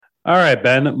All right,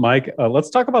 Ben, Mike,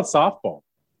 let's talk about softball.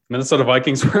 Minnesota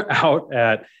Vikings were out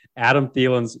at Adam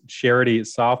Thielen's charity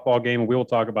softball game. We will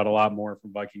talk about a lot more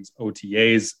from Vikings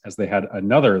OTAs as they had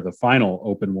the final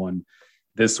open one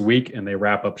this week, and they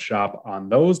wrap up shop on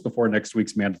those before next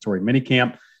week's mandatory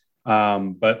minicamp.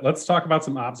 But let's talk about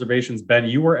some observations. Ben,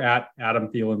 you were at Adam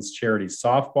Thielen's charity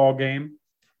softball game.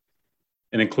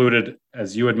 It included,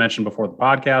 as you had mentioned before the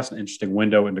podcast, an interesting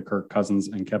window into Kirk Cousins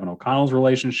and Kevin O'Connell's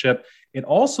relationship. It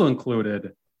also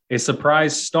included a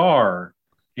surprise star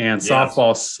and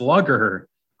softball slugger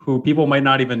who people might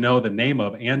not even know the name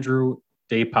of, Andrew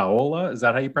DePaola. Is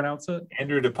that how you pronounce it?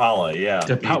 Andrew DePaola,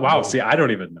 yeah. Wow, see, I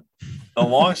don't even know. The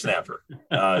long snapper.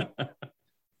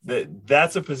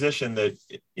 That's a position that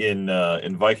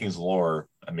in Vikings lore,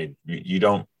 I mean, you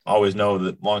don't always know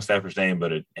the long snapper's name,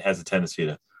 but it has a tendency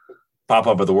to pop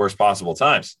up at the worst possible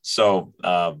times. So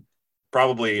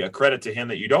probably a credit to him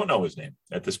that you don't know his name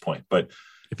at this point. But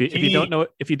if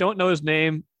you don't know his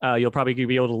name, you'll probably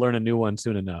be able to learn a new one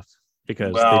soon enough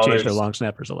because they changed their long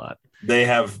snappers a lot. They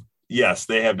have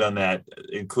done that,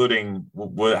 including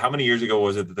how many years ago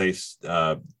was it that they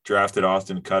drafted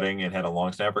Austin Cutting and had a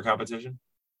long snapper competition?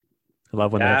 I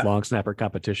love when they have long snapper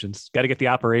competitions. Got to get the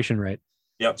operation right.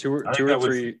 Yep. Two or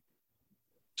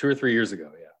three years ago.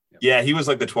 Yeah, he was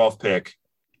like the 12th pick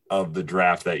of the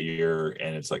draft that year,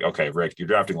 and it's like, okay, Rick, you're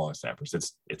drafting long snappers.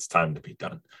 It's time to be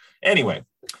done. Anyway,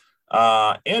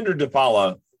 Andrew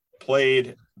DePaola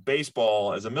played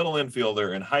baseball as a middle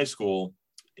infielder in high school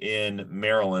in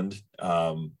Maryland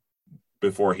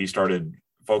before he started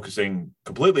focusing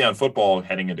completely on football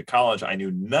heading into college. I knew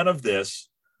none of this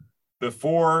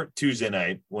before Tuesday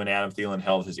night when Adam Thielen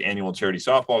held his annual charity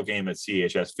softball game at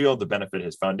CHS Field to benefit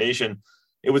his foundation.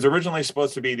 It was originally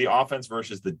supposed to be the offense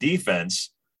versus the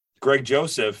defense. Greg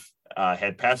Joseph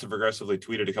had passive-aggressively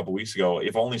tweeted a couple weeks ago,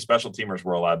 if only special teamers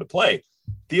were allowed to play.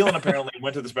 Thielen apparently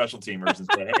went to the special teamers and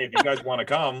said, hey, if you guys want to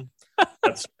come,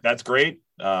 that's great.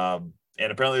 And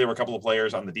apparently there were a couple of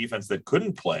players on the defense that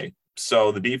couldn't play,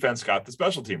 so the defense got the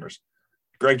special teamers.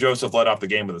 Greg Joseph led off the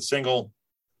game with a single.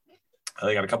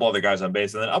 They got a couple other guys on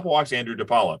base, and then up walks Andrew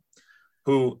DePaola,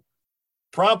 who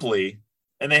promptly –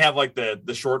 and they have like the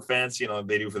short fence,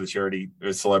 they do for the charity,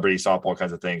 celebrity softball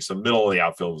kinds of things. So middle of the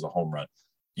outfield was a home run.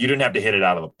 You didn't have to hit it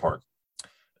out of the park.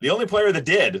 The only player that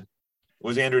did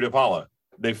was Andrew DePaola.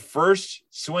 The first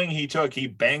swing he took, he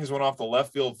bangs one off the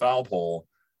left field foul pole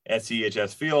at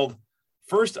CHS Field.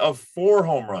 First of 4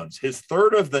 home runs. His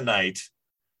third of the night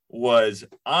was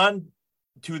on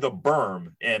to the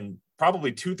berm and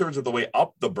probably 2/3 of the way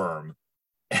up the berm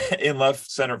in left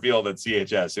center field at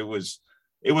CHS.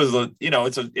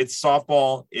 It's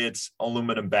softball, it's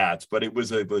aluminum bats, but it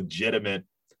was a legitimate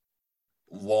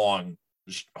long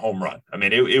home run. I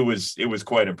mean, it was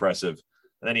quite impressive.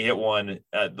 And then he hit one.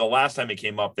 The last time he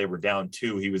came up, they were down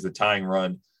 2. He was the tying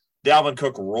run. Dalvin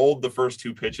Cook rolled the first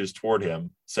 2 pitches toward him,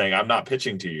 saying, I'm not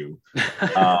pitching to you.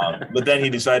 But then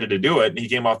he decided to do it, and he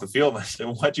came off the field and I said,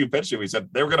 why'd you pitch to? He said,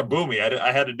 they were going to boo me.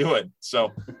 I had to do it.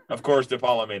 So, of course,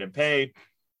 DePaola made him pay,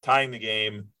 tying the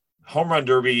game. Home run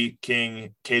derby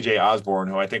king KJ Osborne,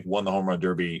 who I think won the home run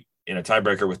derby in a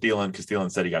tiebreaker with Thielen because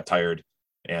Thielen said he got tired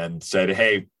and said,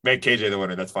 hey, make KJ the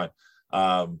winner. That's fine.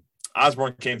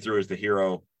 Osborne came through as the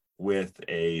hero with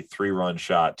a 3-run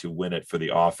shot to win it for the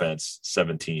offense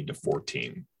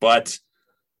 17-14. But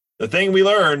the thing we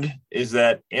learned is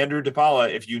that Andrew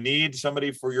DePaola, if you need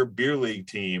somebody for your beer league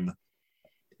team,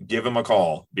 give him a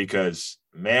call because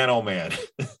man, oh man,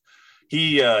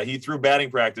 He threw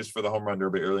batting practice for the home run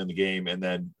derby early in the game and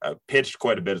then pitched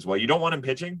quite a bit as well. You don't want him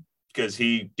pitching because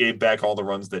he gave back all the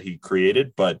runs that he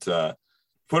created, but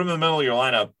put him in the middle of your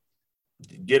lineup,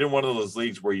 get in one of those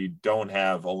leagues where you don't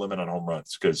have a limit on home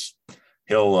runs because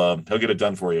he'll get it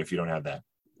done for you if you don't have that.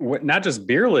 Not just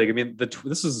beer league. I mean,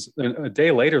 this is a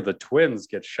day later. The Twins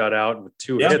get shut out with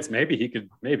 2 hits. Maybe he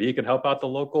could help out the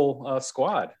local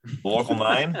squad. The local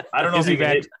 9. I don't know if he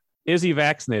can. Is he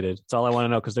vaccinated? That's all I want to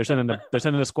know because they're sending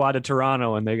a squad to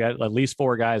Toronto and they got at least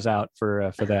 4 guys out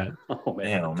for that. Oh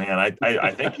man!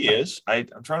 I think he is. I'm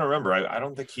trying to remember. I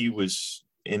don't think he was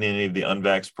in any of the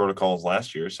unvaxxed protocols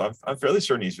last year, so I'm fairly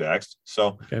certain he's vaxxed.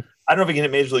 So okay. I don't know if he can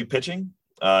hit major league pitching.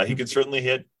 He could certainly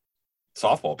hit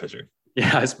softball pitching.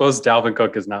 Yeah, I suppose Dalvin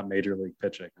Cook is not major league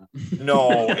pitching. Huh?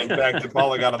 No, in fact,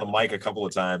 DePaola got on the mic a couple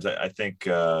of times. I think.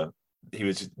 He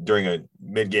was during a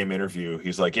mid-game interview.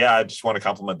 He's like, "Yeah, I just want to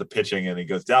compliment the pitching," and he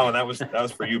goes, "Dalvin, that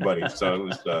was for you, buddy." So it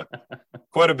was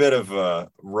quite a bit of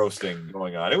roasting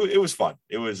going on. It was fun.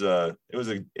 It was a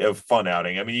fun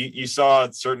outing. I mean, you saw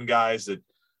certain guys that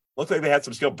looked like they had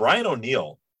some skill. Brian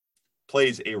O'Neill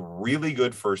plays a really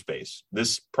good first base.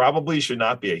 This probably should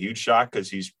not be a huge shock because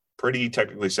he's pretty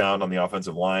technically sound on the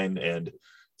offensive line, and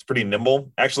it's pretty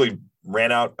nimble. Actually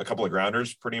ran out a couple of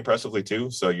grounders pretty impressively too.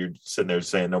 So you're sitting there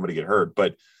saying nobody get hurt,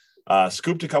 but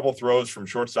scooped a couple throws from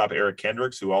shortstop Eric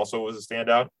Kendricks, who also was a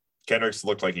standout. Kendricks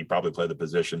looked like he probably played the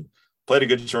position, played a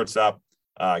good shortstop.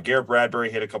 Garrett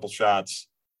Bradbury hit a couple shots.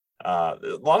 A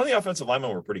lot of the offensive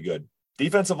linemen were pretty good.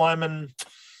 Defensive linemen,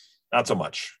 not so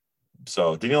much.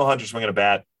 So Danielle Hunter swinging a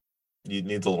bat, he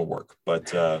needs a little work.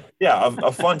 But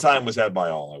a fun time was had by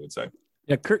all, I would say.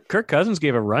 Yeah, Kirk Cousins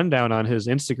gave a rundown on his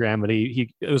Instagram, but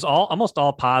it was almost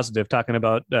all positive, talking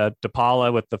about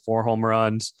DePaula with the 4 home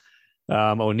runs,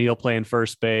 O'Neill playing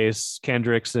first base,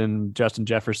 Kendricks and Justin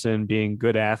Jefferson being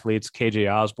good athletes,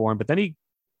 KJ Osborne. But then he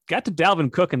got to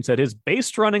Dalvin Cook and said his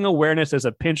base running awareness as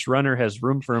a pinch runner has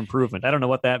room for improvement. I don't know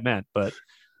what that meant, but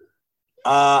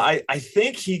I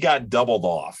think he got doubled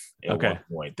off at one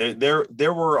point.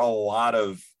 There were a lot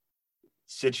of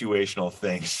situational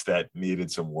things that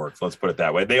needed some work. Let's put it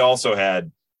that way. They also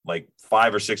had like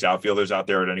 5 or 6 outfielders out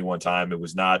there at any one time. It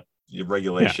was not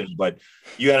regulation, but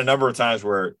you had a number of times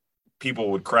where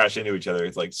people would crash into each other.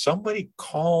 It's like, somebody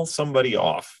call somebody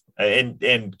off.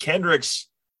 And Kendricks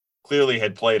clearly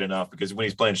had played enough, because when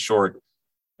he's playing short,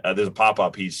 there's a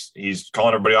pop-up. He's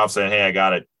calling everybody off saying, hey, I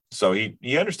got it. So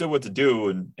he understood what to do.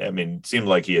 And I mean, it seemed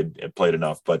like he had played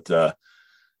enough, but there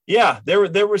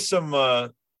was some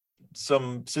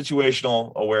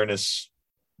situational awareness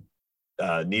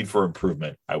need for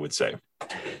improvement, I would say.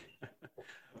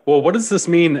 Well, what does this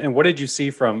mean, and what did you see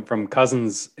from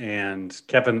Cousins and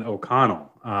Kevin O'Connell?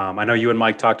 I know you and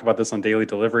Mike talked about this on Daily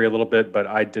Delivery a little bit, but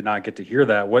I did not get to hear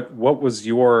that. What was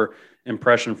your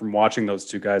impression from watching those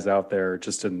two guys out there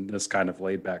just in this kind of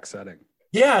laid-back setting?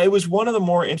 Yeah, it was one of the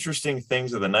more interesting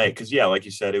things of the night because, like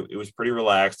you said, it was pretty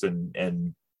relaxed,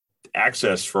 and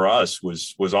access for us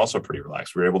was also pretty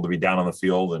relaxed. We were able to be down on the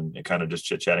field and kind of just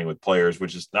chit-chatting with players,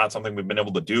 which is not something we've been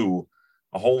able to do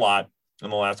a whole lot in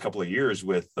the last couple of years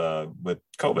with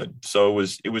COVID. So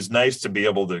it was nice to be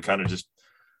able to kind of just,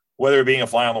 whether it being a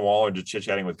fly on the wall or just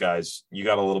chit-chatting with guys, you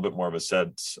got a little bit more of a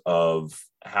sense of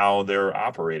how they're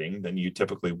operating than you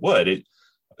typically would.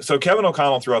 So Kevin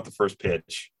O'Connell threw out the first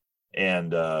pitch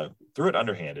and threw it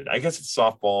underhanded. I guess it's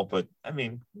softball, but I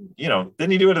mean,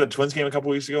 didn't he do it at the Twins game a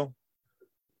couple weeks ago?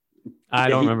 I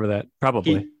don't remember that.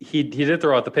 Probably. He did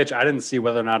throw out the pitch. I didn't see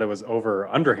whether or not it was over or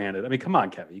underhanded. I mean, come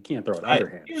on, Kevin. You can't throw it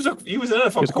underhanded. He was an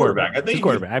NFL quarterback. I think he's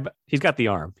quarterback. He's got the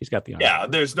arm. Yeah,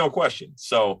 there's no question.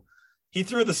 So he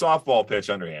threw the softball pitch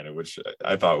underhanded, which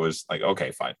I thought was like,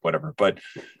 okay, fine, whatever. But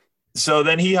so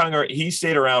then he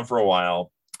stayed around for a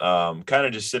while, kind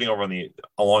of just sitting over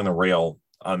along the rail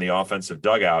on the offensive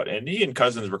dugout. And he and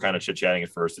Cousins were kind of chit-chatting at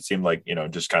first. It seemed like,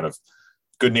 just kind of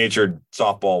good-natured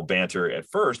softball banter at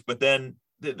first, but then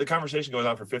the conversation goes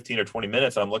on for 15 or 20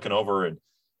 minutes. I'm looking over and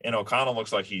O'Connell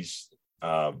looks like he's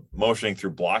motioning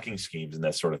through blocking schemes and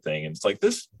that sort of thing. And it's like,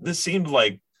 this seemed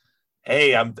like,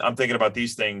 hey, I'm thinking about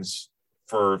these things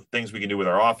for things we can do with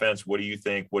our offense. What do you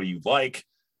think? What do you like?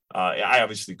 I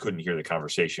obviously couldn't hear the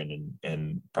conversation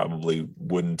and probably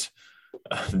wouldn't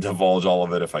divulge all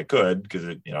of it if I could, because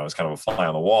it was kind of a fly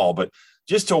on the wall, but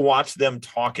just to watch them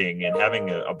talking and having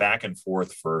a back and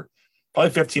forth for probably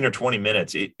 15 or 20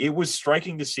 minutes, it was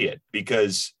striking to see it,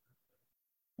 because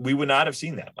we would not have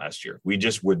seen that last year. We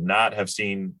just would not have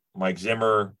seen Mike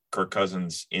Zimmer, Kirk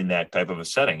Cousins in that type of a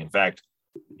setting. In fact,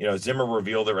 Zimmer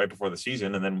revealed it right before the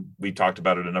season, and then we talked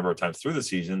about it a number of times through the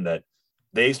season, that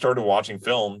they started watching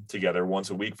film together once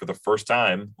a week for the first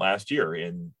time last year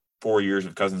in 4 years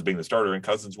of Cousins being the starter, and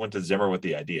Cousins went to Zimmer with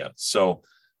the idea. So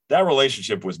that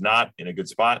relationship was not in a good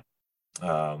spot.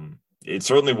 It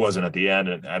certainly wasn't at the end,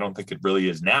 and I don't think it really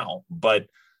is now. But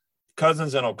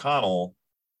Cousins and O'Connell,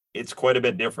 it's quite a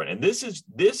bit different. And this is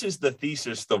the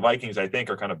thesis the Vikings, I think,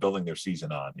 are kind of building their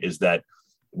season on, is that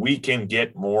we can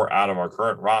get more out of our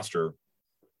current roster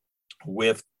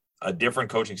with a different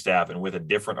coaching staff and with a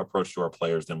different approach to our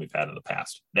players than we've had in the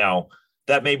past. Now,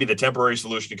 that may be the temporary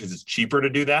solution because it's cheaper to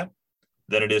do that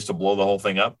than it is to blow the whole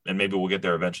thing up. And maybe we'll get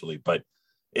there eventually. But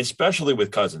especially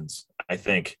with Cousins, I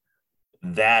think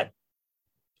that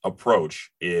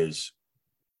approach is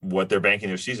what they're banking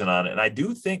their season on. And I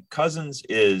do think Cousins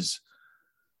is,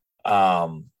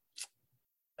 how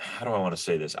do I want to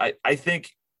say this? I think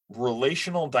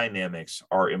relational dynamics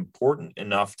are important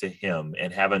enough to him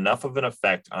and have enough of an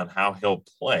effect on how he'll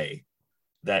play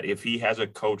that if he has a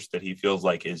coach that he feels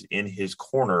like is in his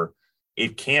corner,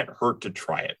 it can't hurt to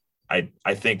try it.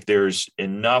 I think there's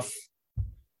enough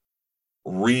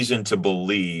reason to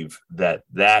believe that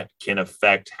can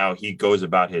affect how he goes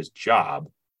about his job,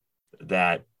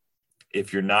 that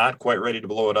if you're not quite ready to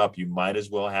blow it up, you might as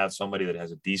well have somebody that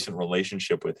has a decent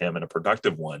relationship with him and a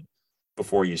productive one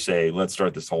before you say, let's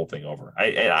start this whole thing over.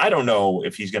 I don't know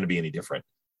if he's going to be any different.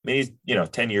 I mean, he's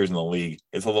 10 years in the league.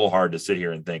 It's a little hard to sit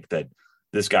here and think that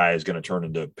this guy is going to turn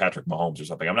into Patrick Mahomes or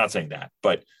something. I'm not saying that,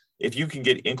 but if you can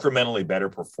get incrementally better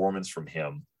performance from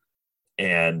him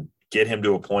and get him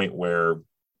to a point where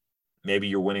maybe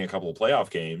you're winning a couple of playoff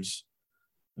games,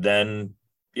 then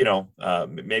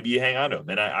maybe you hang on to him.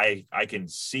 And I can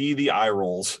see the eye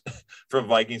rolls from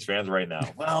Vikings fans right now.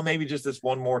 Well, maybe just this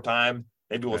one more time.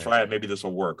 Maybe we'll try it. Maybe this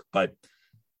will work. But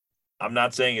I'm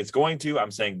not saying it's going to.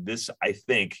 I'm saying this, I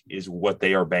think, is what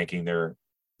they are banking their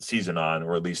season on,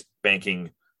 or at least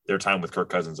banking their time with Kirk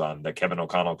Cousins on, that Kevin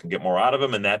O'Connell can get more out of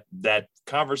him. And that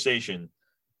conversation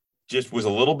just was a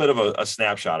little bit of a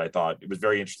snapshot. I thought it was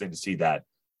very interesting to see that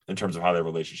in terms of how their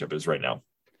relationship is right now.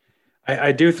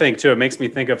 I do think, too, it makes me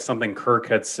think of something Kirk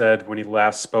had said when he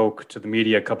last spoke to the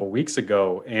media a couple of weeks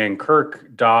ago. And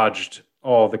Kirk dodged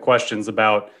all the questions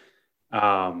about,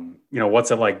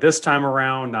 what's it like this time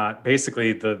around? Not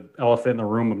basically the elephant in the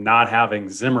room of not having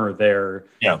Zimmer there,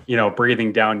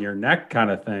 breathing down your neck kind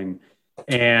of thing.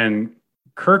 And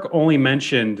Kirk only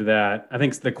mentioned that, I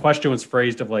think the question was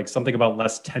phrased of like something about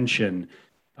less tension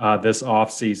this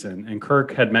offseason. And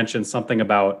Kirk had mentioned something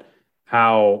about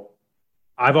how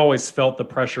I've always felt the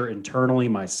pressure internally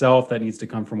myself that needs to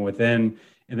come from within.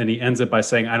 And then he ends it by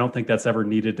saying, I don't think that's ever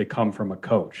needed to come from a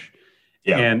coach.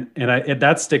 Yeah. And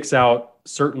that sticks out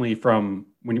certainly from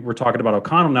when we're talking about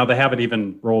O'Connell. Now they haven't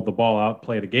even rolled the ball out,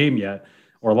 played a game yet,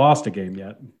 or lost a game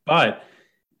yet. But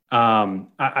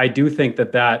I do think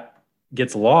that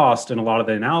gets lost in a lot of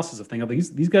the analysis of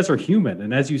things. These guys are human.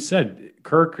 And as you said,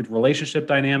 Kirk, relationship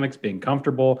dynamics, being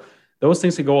comfortable, those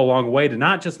things can go a long way to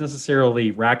not just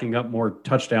necessarily racking up more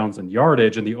touchdowns and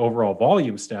yardage and the overall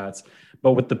volume stats,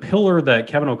 but with the pillar that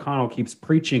Kevin O'Connell keeps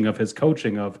preaching of his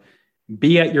coaching of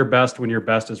be at your best when your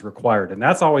best is required. And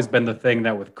that's always been the thing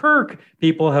that with Kirk,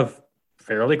 people have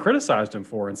fairly criticized him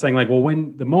for and saying like, well,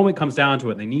 when the moment comes down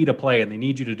to it, they need a play and they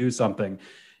need you to do something.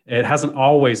 It hasn't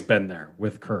always been there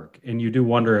with Kirk. And you do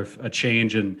wonder if a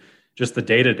change in just the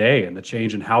day-to-day and the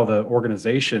change in how the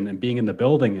organization and being in the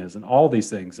building is and all these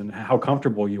things and how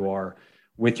comfortable you are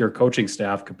with your coaching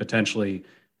staff could potentially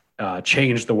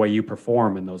change the way you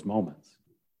perform in those moments.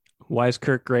 Why is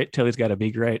Kirk great till he's got to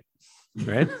be great?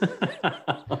 Right.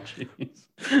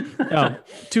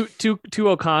 Two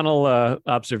O'Connell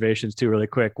observations too, really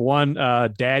quick. One,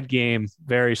 dad game,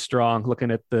 very strong. Looking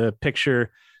at the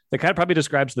picture that kind of probably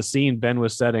describes the scene Ben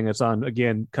was setting. It's on,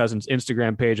 again, Cousins'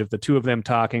 Instagram page of the two of them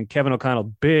talking. Kevin O'Connell,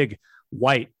 big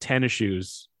white tennis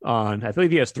shoes on. I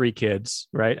believe he has 3 kids,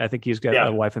 right? I think he's got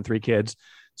a wife and 3 kids.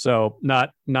 So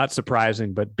not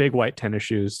surprising, but big white tennis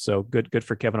shoes. So good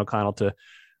for Kevin O'Connell to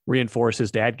reinforce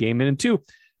his dad game. And 2,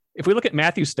 if we look at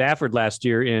Matthew Stafford last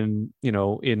year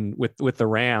with the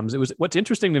Rams, what's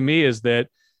interesting to me is that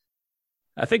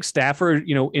I think Stafford,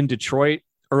 in Detroit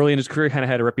early in his career kind of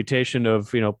had a reputation of,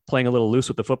 playing a little loose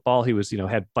with the football. He was,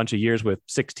 had a bunch of years with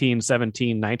 16,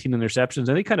 17, 19 interceptions.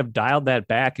 And he kind of dialed that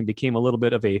back and became a little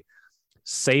bit of a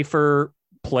safer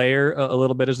player a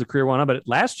little bit as the career went on. But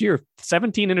last year,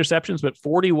 17 interceptions, but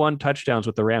 41 touchdowns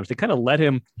with the Rams. They kind of let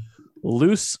him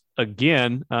loose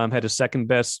again, had his second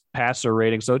best passer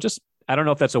rating. So I don't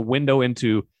know if that's a window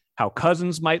into how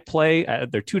Cousins might play.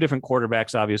 They're 2 different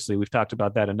quarterbacks, obviously. We've talked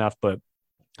about that enough, but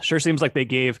sure seems like they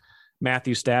gave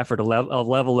Matthew Stafford a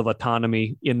level of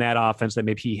autonomy in that offense that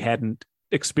maybe he hadn't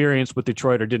experienced with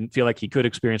Detroit or didn't feel like he could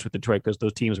experience with Detroit because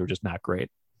those teams were just not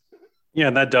great. Yeah,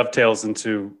 and that dovetails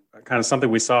into kind of something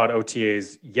we saw at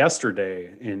OTAs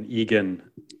yesterday in Egan.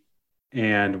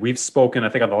 And we've spoken, I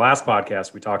think on the last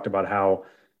podcast, we talked about how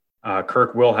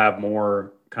Kirk will have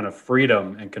more kind of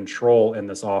freedom and control in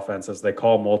this offense as they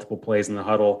call multiple plays in the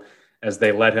huddle, as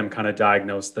they let him kind of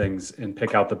diagnose things and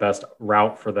pick out the best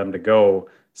route for them to go,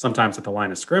 sometimes at the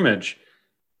line of scrimmage.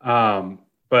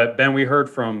 But Ben, we heard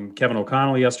from Kevin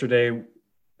O'Connell yesterday,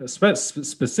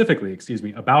 specifically,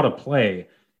 about a play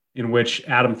in which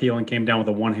Adam Thielen came down with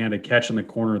a one-handed catch in the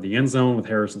corner of the end zone with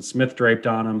Harrison Smith draped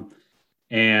on him,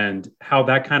 and how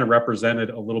that kind of represented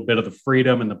a little bit of the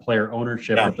freedom and the player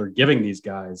ownership that they're giving these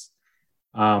guys.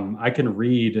 I can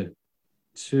read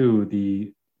to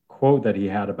the quote that he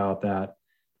had about that.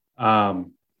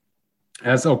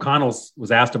 As O'Connell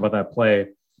was asked about that play,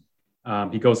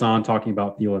 he goes on talking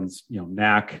about Thielen's,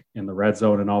 knack in the red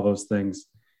zone and all those things.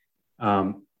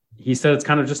 He said it's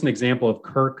kind of just an example of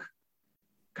Kirk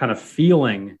kind of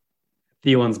feeling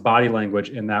Thielen's body language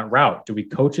in that route. Do we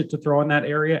coach it to throw in that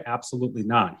area? Absolutely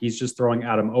not. He's just throwing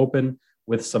Adam open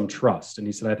with some trust. And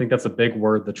he said, I think that's a big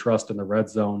word, the trust in the red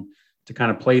zone, to kind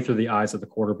of play through the eyes of the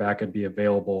quarterback and be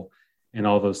available and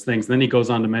all those things. And then he goes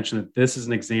on to mention that this is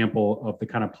an example of the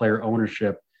kind of player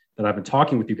ownership that I've been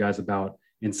talking with you guys about,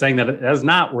 in saying that it is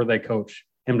not where they coach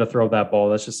him to throw that ball.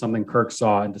 That's just something Kirk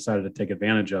saw and decided to take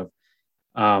advantage of.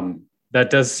 That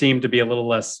does seem to be a little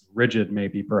less rigid,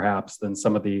 maybe perhaps, than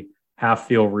some of the half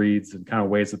field reads and kind of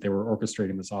ways that they were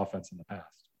orchestrating this offense in the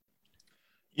past.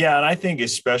 Yeah, and I think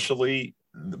especially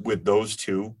with those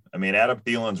two, I mean, Adam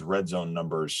Thielen's red zone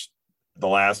numbers the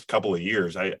last couple of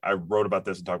years, I wrote about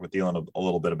this and talked with Thielen a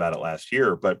little bit about it last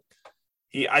year, but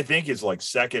I think is like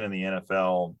second in the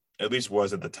NFL, at least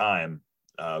was at the time,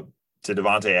 to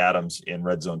Davante Adams in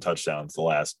red zone touchdowns the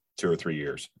last 2 or 3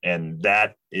 years. And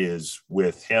that is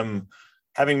with him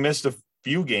having missed a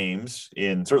few games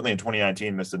certainly in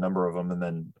 2019, missed a number of them. And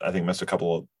then I think missed a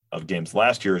couple of games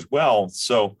last year as well.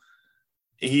 So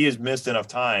he has missed enough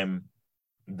time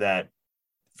that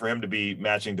for him to be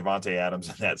matching Davante Adams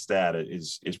in that stat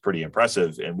is pretty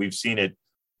impressive. And we've seen it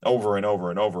over and over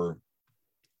and over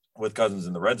with Cousins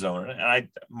in the red zone. And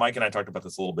Mike and I talked about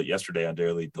this a little bit yesterday on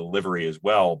Daily Delivery as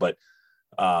well. But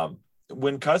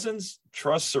when Cousins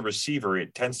trusts a receiver,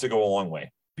 it tends to go a long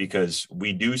way, because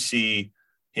we do see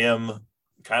him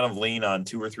kind of lean on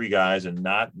 2 or 3 guys and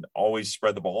not always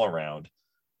spread the ball around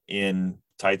in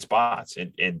tight spots.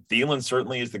 And Thielen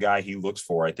certainly is the guy he looks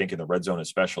for, I think, in the red zone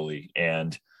especially.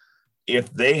 And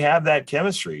if they have that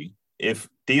chemistry, if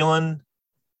Thielen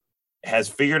has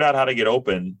figured out how to get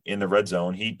open in the red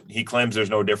zone, he claims there's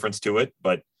no difference to it,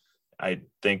 but I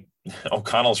think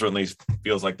O'Connell certainly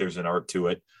feels like there's an art to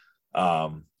it.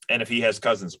 And if he has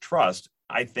Cousins' trust,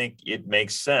 I think it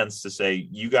makes sense to say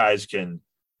you guys can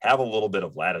have a little bit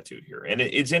of latitude here. And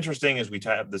it's interesting as we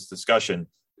have this discussion.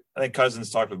 I think Cousins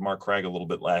talked with Mark Craig a little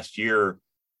bit last year,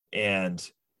 and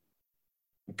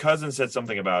Cousins said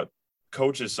something about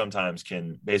coaches sometimes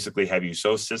can basically have you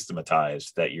so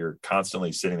systematized that you're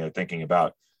constantly sitting there thinking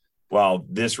about, well,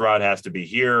 this route has to be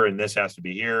here and this has to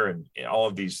be here, and all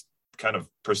of these kind of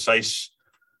precise,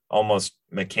 almost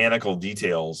mechanical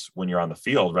details when you're on the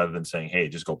field, rather than saying, hey,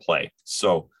 just go play.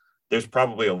 So there's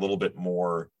probably a little bit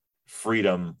more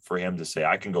freedom for him to say,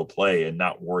 I can go play and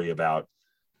not worry about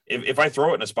if I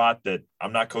throw it in a spot that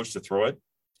I'm not coached to throw it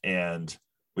and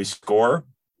we score,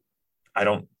 I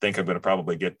don't think I'm going to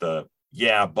probably get the,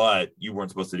 yeah, but you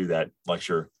weren't supposed to do that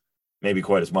lecture maybe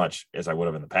quite as much as I would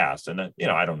have in the past. And,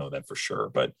 I don't know that for sure,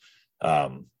 but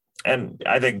and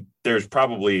I think there's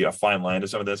probably a fine line to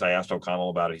some of this. I asked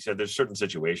O'Connell about it. He said there's certain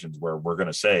situations where we're going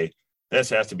to say this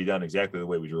has to be done exactly the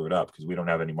way we drew it up because we don't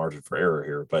have any margin for error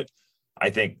here. But I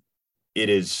think it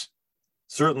is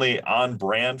certainly on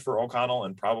brand for O'Connell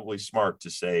and probably smart to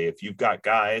say, if you've got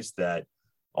guys that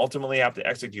ultimately have to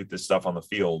execute this stuff on the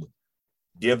field,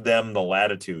 give them the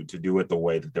latitude to do it the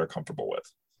way that they're comfortable with.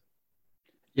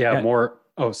 Yeah. More.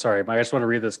 Oh, sorry. I just want to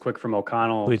read this quick from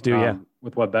O'Connell. Please do,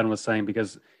 with what Ben was saying,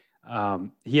 because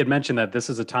he had mentioned that this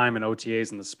is a time in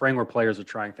OTAs in the spring where players are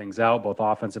trying things out, both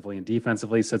offensively and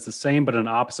defensively. So it's the same, but in an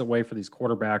opposite way for these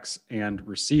quarterbacks and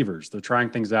receivers. They're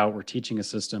trying things out. We're teaching a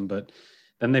system, but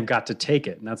then they've got to take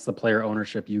it. And that's the player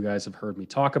ownership you guys have heard me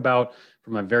talk about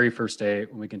from my very first day,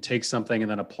 when we can take something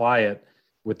and then apply it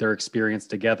with their experience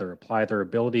together, apply their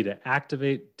ability to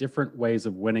activate different ways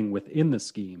of winning within the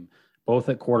scheme, both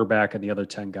at quarterback and the other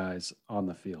 10 guys on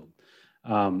the field.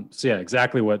 So yeah,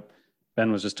 exactly what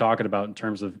Ben was just talking about in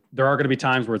terms of there are going to be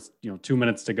times where it's 2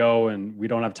 minutes to go and we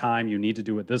don't have time. You need to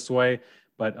do it this way.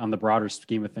 But on the broader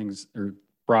scheme of things, or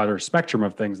broader spectrum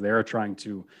of things, they're trying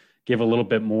to give a little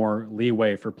bit more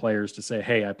leeway for players to say,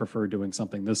 hey, I prefer doing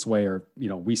something this way, or,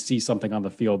 we see something on the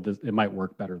field that it might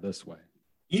work better this way.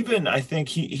 Even I think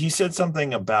he said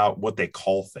something about what they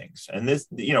call things. And this,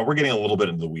 we're getting a little bit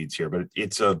into the weeds here, but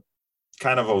it's a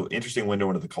kind of an interesting window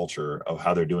into the culture of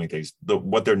how they're doing things,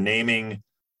 what they're naming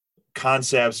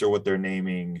concepts, or what they're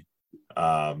naming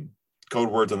code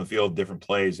words on the field, different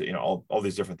plays, all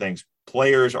these different things.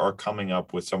 Players are coming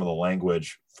up with some of the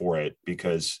language for it,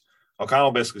 because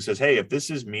O'Connell basically says, hey, if this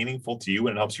is meaningful to you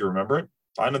and it helps you remember it,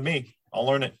 fine with me. I'll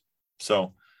learn it.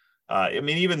 So,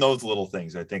 even those little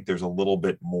things, I think there's a little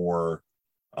bit more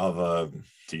of a,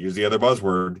 to use the other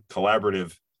buzzword,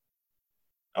 collaborative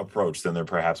approach than there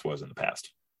perhaps was in the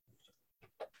past.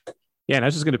 Yeah, and I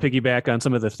was just going to piggyback on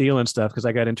some of the Thielen stuff because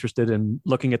I got interested in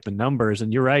looking at the numbers.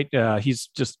 And you're right, he's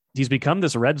become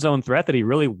this red zone threat that he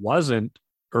really wasn't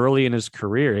early in his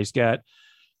career. He's got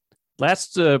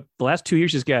the last 2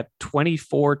 years, he's got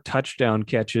 24 touchdown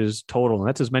catches total, and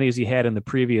that's as many as he had in the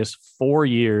previous 4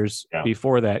 years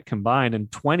before that combined.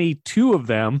 And 22 of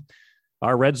them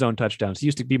are red zone touchdowns. He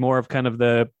used to be more of kind of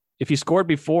if he scored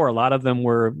before, a lot of them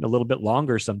were a little bit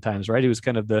longer sometimes, right? He was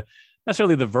kind of the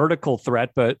necessarily the vertical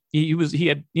threat, but he was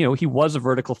a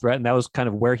vertical threat, and that was kind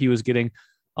of where he was getting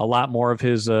a lot more of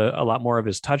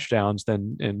his touchdowns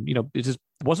than, and it just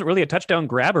wasn't really a touchdown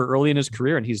grabber early in his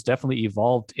career, and he's definitely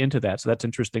evolved into that. So that's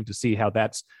interesting to see how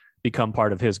that's become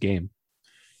part of his game.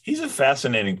 He's a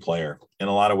fascinating player in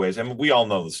a lot of ways. I mean, we all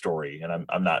know the story, and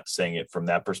I'm not saying it from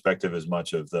that perspective as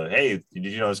much of the, hey, did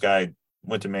you know this guy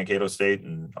went to Mankato State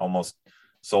and almost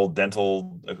sold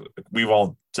dental? We've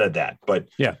all said that. But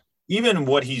yeah, even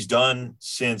what he's done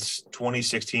since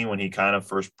 2016 when he kind of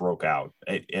first broke out,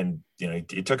 and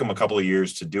it took him a couple of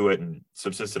years to do it and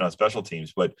subsisted on special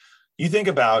teams. But you think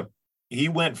about, he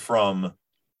went from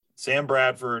Sam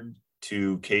Bradford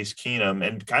to Case Keenum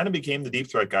and kind of became the deep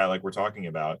threat guy like we're talking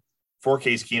about for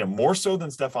Case Keenum, more so than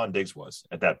Stephon Diggs was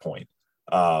at that point.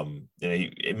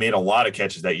 He made a lot of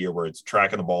catches that year where it's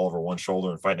tracking the ball over one shoulder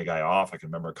and fighting a guy off. I can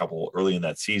remember a couple early in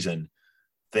that season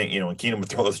when Keenum would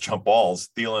throw those jump balls,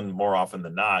 Thielen more often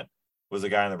than not was the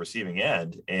guy on the receiving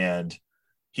end. And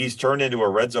he's turned into a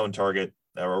red zone target,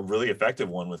 a really effective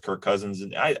one with Kirk Cousins.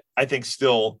 And I think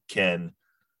still can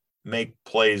make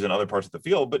plays in other parts of the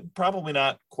field, but probably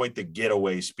not quite the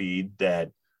getaway speed that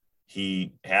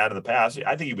he had in the past.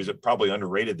 I think he was probably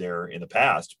underrated there in the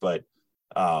past, but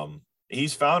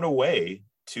he's found a way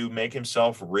to make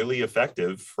himself really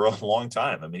effective for a long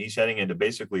time. I mean, he's heading into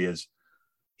basically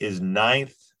his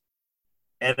ninth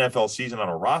NFL season on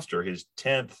a roster, his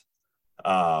 10th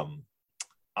on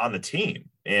the team.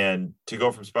 And to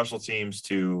go from special teams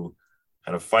to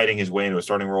kind of fighting his way into a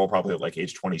starting role, probably at like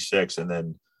age 26, and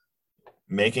then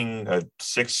making a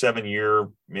 6-7 year,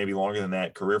 maybe longer than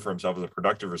that, career for himself as a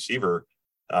productive receiver.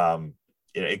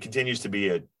 It continues to be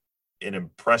an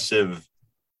impressive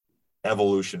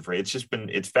evolution for it.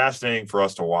 It's fascinating for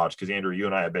us to watch because, Andrew, you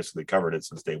and I have basically covered it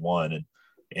since day one,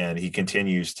 and he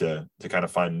continues to kind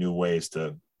of find new ways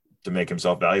to make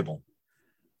himself valuable.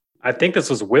 I think this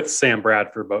was with Sam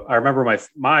Bradford, but I remember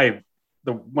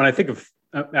when I think of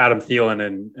Adam Thielen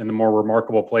and the more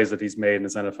remarkable plays that he's made in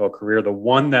his NFL career, the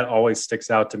one that always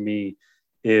sticks out to me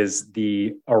is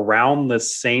the around the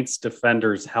Saints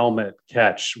defender's helmet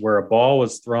catch where a ball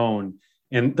was thrown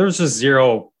and there's just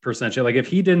 0% chance. Like if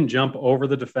he didn't jump over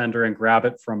the defender and grab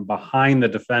it from behind the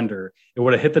defender, it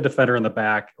would have hit the defender in the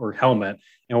back or helmet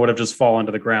and would have just fallen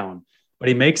to the ground. But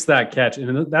he makes that catch.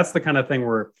 And that's the kind of thing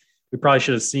where we probably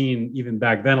should have seen even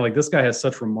back then. Like this guy has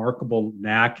such remarkable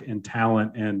knack and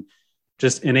talent and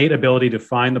just innate ability to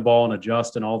find the ball and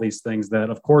adjust and all these things that,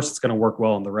 of course, it's going to work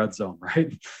well in the red zone,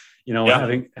 right?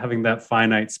 Having that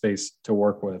finite space to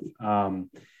work with.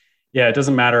 It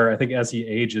doesn't matter. I think as he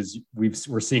ages,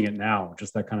 we're seeing it now,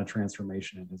 just that kind of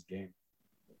transformation in his game.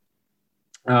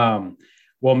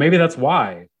 Well, maybe that's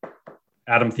why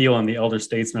Adam Thielen, the elder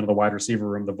statesman of the wide receiver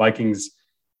room, the Vikings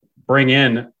bring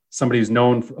in somebody who's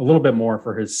known a little bit more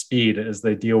for his speed as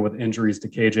they deal with injuries to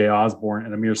KJ Osborne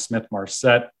and Amir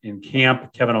Smith-Marset in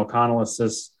camp. Kevin O'Connell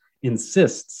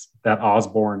insists that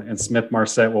Osborne and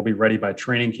Smith-Marset will be ready by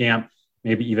training camp,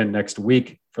 maybe even next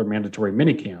week for mandatory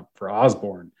minicamp for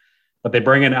Osborne. But they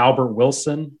bring in Albert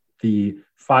Wilson, the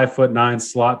 5'9"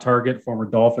 slot target, former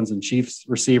Dolphins and Chiefs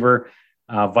receiver.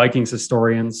 Vikings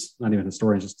historians, not even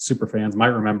historians, just super fans, might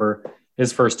remember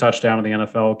his first touchdown in the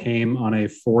NFL came on a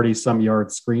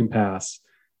 40-some-yard screen pass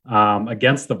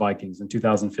against the Vikings in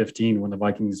 2015 when the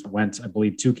Vikings went, I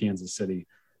believe, to Kansas City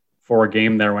for a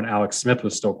game there when Alex Smith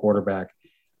was still quarterback.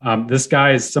 This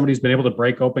guy is somebody who's been able to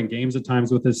break open games at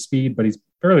times with his speed, but he's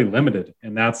fairly limited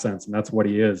in that sense, and that's what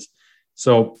he is.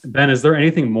 So, Ben, is there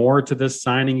anything more to this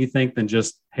signing, you think, than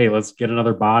just, hey, let's get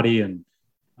another body and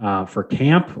for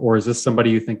camp, or is this somebody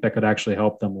you think that could actually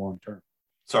help them long term?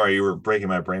 Sorry, you were breaking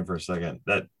my brain for a second.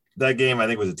 That game, I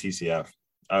think, was a TCF.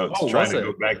 I was trying to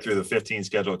go back through the 15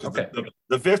 schedule. Okay.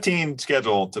 The 15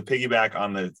 schedule, to piggyback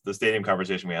on the stadium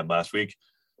conversation we had last week,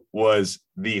 was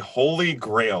the holy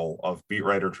grail of beat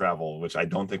writer travel, which I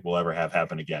don't think we'll ever have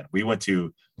happen again. We went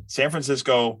to San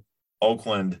Francisco,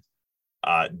 Oakland,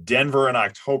 Denver in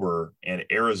October, and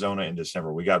Arizona in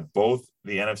December. We got both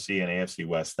the NFC and AFC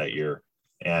West that year,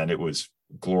 and it was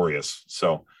glorious.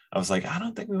 So I was like, I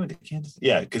don't think we went to Kansas.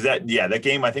 Yeah, because that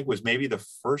game I think was maybe the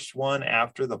first one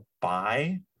after the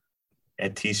bye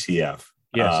at TCF.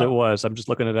 Yes, it was. I'm just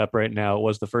looking it up right now. It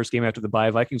was the first game after the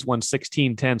bye. Vikings won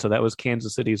 16-10, so that was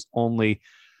Kansas City's only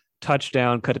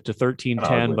touchdown, cut it to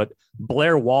 13-10. But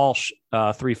Blair Walsh,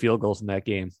 3 field goals in that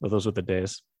game. Well, those were the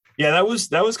days. Yeah, that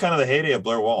was kind of the heyday of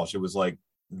Blair Walsh. It was like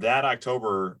that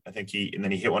October, I think he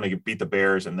hit one to beat the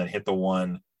Bears and then hit the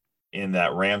one in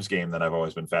that Rams game that I've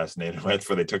always been fascinated with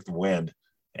where they took the win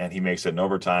and he makes it in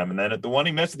overtime. And then at the one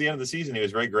he missed at the end of the season, he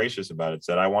was very gracious about it.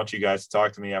 Said, I want you guys to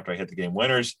talk to me after I hit the game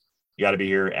winners. You got to be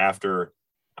here after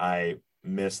I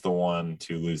missed the one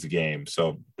to lose the game.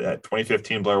 So that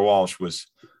 2015 Blair Walsh was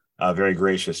very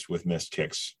gracious with missed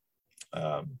kicks.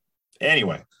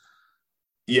 Anyway,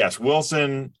 yes,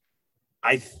 Wilson,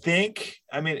 I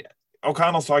mean,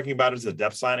 O'Connell's talking about it as a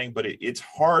depth signing, but it's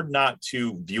hard not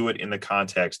to view it in the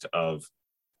context of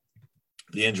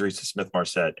the injuries to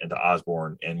Smith-Marsette and to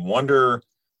Osborne and wonder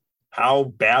how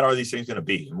bad are these things going to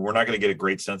be? I mean, we're not going to get a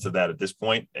great sense of that at this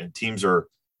point, and teams are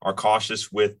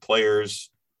cautious with players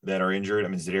that are injured. I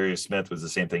mean, Zadarius Smith was the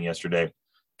same thing yesterday.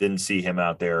 Didn't see him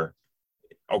out there.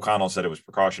 O'Connell said it was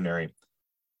precautionary.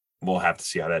 We'll have to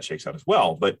see how that shakes out as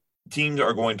well. But teams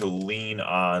are going to lean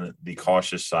on the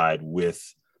cautious side with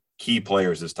key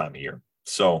players this time of year.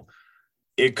 So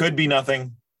it could be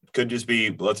nothing. It could just be,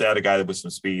 let's add a guy with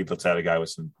some speed. Let's add a guy with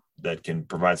some that can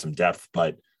provide some depth.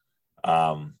 But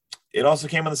it also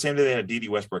came on the same day they had Dede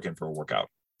Westbrook in for a workout.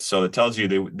 So it tells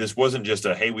you this wasn't just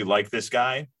a, hey, we like this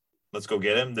guy, let's go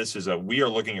get him. This is we are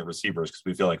looking at receivers because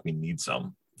we feel like we need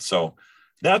some. So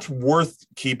that's worth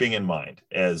keeping in mind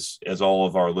as all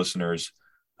of our listeners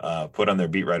put on their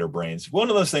beat writer brains. One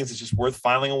of those things that's just worth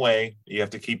filing away. You have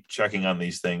to keep checking on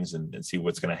these things and see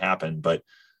what's going to happen. But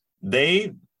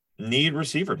they need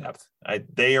receiver depth.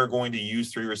 They are going to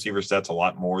use 3 receiver sets a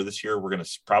lot more this year. We're going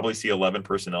to probably see 11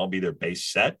 personnel be their base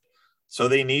set. So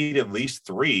they need at least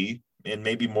 3 and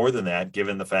maybe more than that,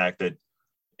 given the fact that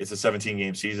it's a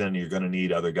 17-game season and you're going to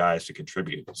need other guys to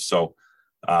contribute. So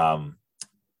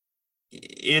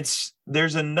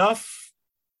there's enough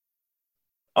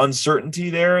uncertainty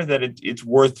there that it's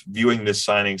worth viewing this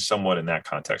signing somewhat in that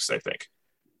context, I think.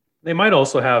 They might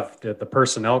also have the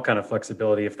personnel kind of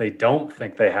flexibility if they don't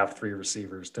think they have 3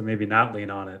 receivers to maybe not lean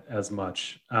on it as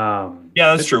much. Yeah,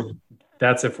 that's true.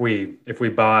 That's if we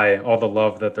buy all the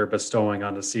love that they're bestowing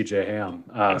onto CJ Ham.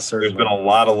 There's been a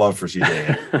lot of love for CJ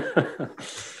Ham.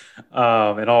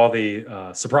 And all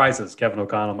the surprises Kevin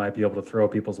O'Connell might be able to throw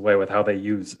people's way with how they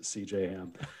use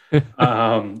CJ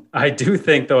Ham. I do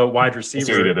think, though, at wide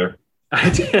receiver, I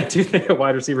do think at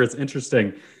wide receiver it's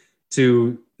interesting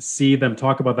to see them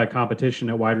talk about that competition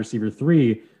at wide receiver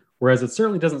 3, whereas it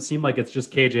certainly doesn't seem like it's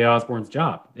just KJ Osborne's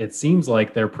job. It seems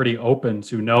like they're pretty open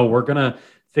to, no, we're going to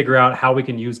figure out how we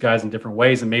can use guys in different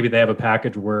ways. And maybe they have a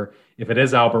package where if it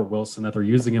is Albert Wilson, that they're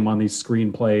using him on these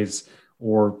screen plays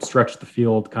or stretch the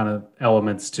field kind of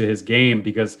elements to his game.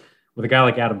 Because with a guy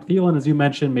like Adam Thielen, as you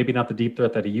mentioned, maybe not the deep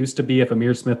threat that he used to be if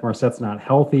Ihmir Smith-Marsette's not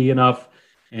healthy enough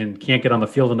and can't get on the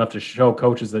field enough to show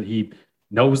coaches that he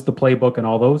knows the playbook and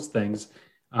all those things.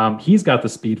 He's got the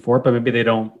speed for it, but maybe they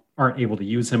aren't able to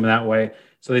use him in that way.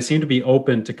 So they seem to be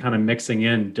open to kind of mixing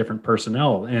in different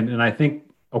personnel. And I think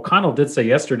O'Connell did say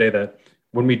yesterday that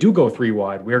when we do go 3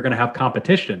 wide, we are going to have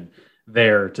competition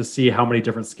there to see how many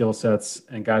different skill sets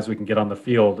and guys we can get on the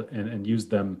field and use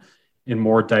them in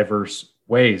more diverse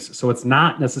ways. So it's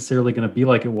not necessarily going to be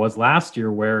like it was last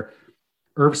year where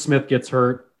Irv Smith gets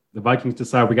hurt, the Vikings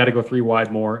decide we got to go 3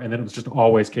 wide more, and then it was just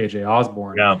always KJ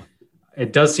Osborne. Yeah.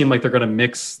 It does seem like they're going to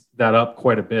mix that up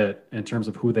quite a bit in terms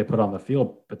of who they put on the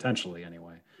field, potentially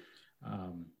anyway.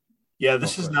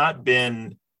 This has not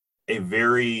been a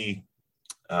very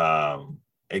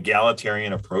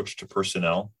egalitarian approach to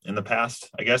personnel in the past.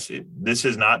 I guess this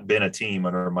has not been a team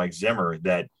under Mike Zimmer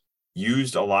that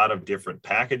used a lot of different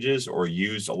packages or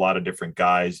used a lot of different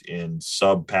guys in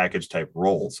sub-package type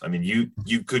roles. I mean,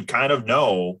 you could kind of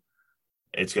know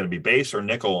it's going to be base or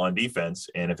nickel on defense.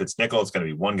 And if it's nickel, it's going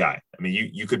to be one guy. I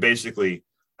mean, you could basically,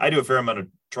 I do a fair amount of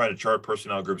trying to chart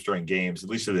personnel groups during games, at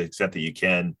least to the extent that you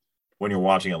can when you're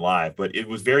watching it live. But it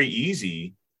was very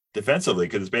easy defensively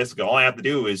because it's basically all I have to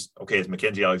do is, okay, is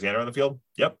Mackenzie Alexander on the field?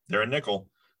 Yep, they're in nickel.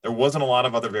 There wasn't a lot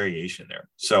of other variation there.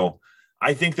 So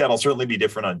I think that'll certainly be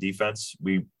different on defense.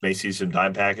 We may see some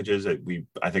dime packages that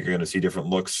I think are going to see different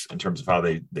looks in terms of how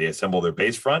they assemble their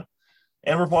base front.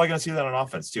 And we're probably going to see that on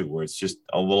offense too, where it's just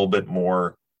a little bit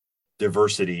more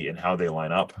diversity in how they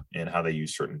line up and how they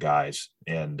use certain guys.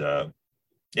 And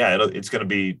it's going to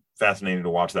be fascinating to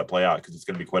watch that play out because it's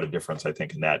going to be quite a difference, I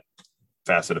think, in that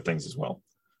facet of things as well.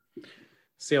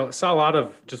 See, I saw a lot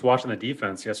of, just watching the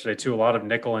defense yesterday too, a lot of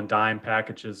nickel and dime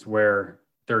packages where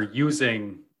they're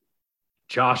using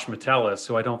Josh Metellus,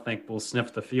 who I don't think will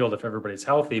sniff the field if everybody's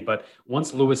healthy. But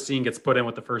once Lewis Cine gets put in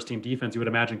with the first team defense, you would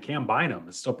imagine Cam Bynum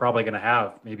is still probably going to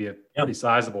have maybe a pretty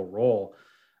sizable role,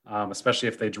 especially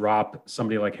if they drop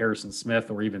somebody like Harrison Smith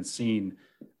or even Cine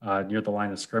near the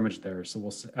line of scrimmage there. So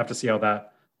we'll have to see how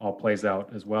that all plays out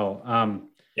as well.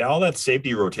 All that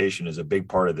safety rotation is a big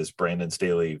part of this Brandon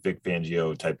Staley, Vic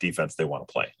Fangio type defense they want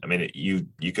to play. I mean,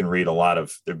 you can read a lot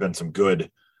of, there've been some good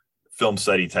film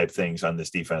study type things on this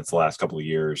defense the last couple of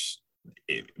years.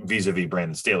 vis-a-vis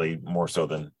Brandon Staley, more so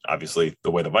than obviously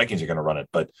the way the Vikings are going to run it,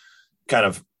 but kind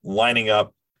of lining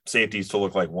up safeties to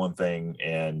look like one thing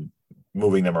and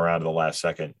moving them around to the last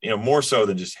second, more so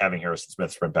than just having Harrison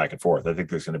Smith sprint back and forth. I think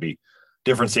there's going to be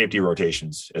different safety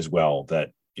rotations as well that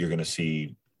you're going to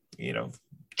see,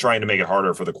 trying to make it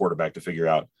harder for the quarterback to figure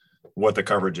out what the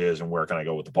coverage is and where can I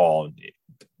go with the ball and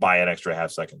buy an extra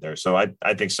half second there. So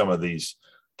I think some of these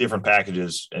different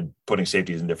packages and putting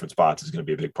safeties in different spots is going to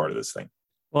be a big part of this thing.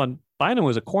 Well, and Bynum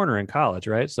was a corner in college,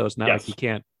 right? So it's not like he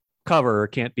can't cover or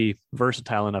can't be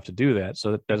versatile enough to do that.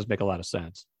 So that does make a lot of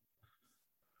sense.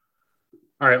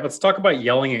 All right, let's talk about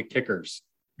yelling at kickers.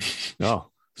 Oh,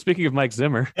 speaking of Mike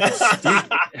Zimmer.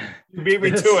 You beat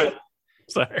me to it.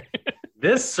 Sorry.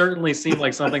 This certainly seemed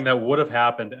like something that would have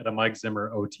happened at a Mike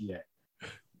Zimmer OTA.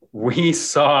 We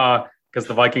saw, because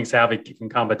the Vikings have a kicking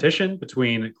competition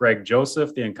between Greg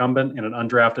Joseph, the incumbent, and an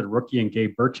undrafted rookie in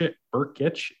Gabe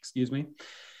Burkitch,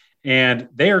 and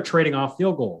they are trading off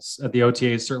field goals at the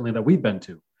OTAs, certainly that we've been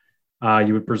to.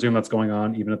 You would presume that's going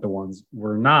on even if the ones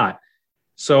were not.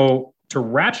 So to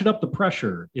ratchet up the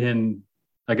pressure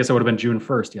I guess it would have been June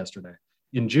 1st yesterday,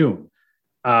 in June,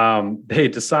 they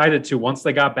decided to, once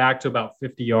they got back to about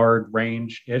 50-yard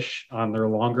range-ish on their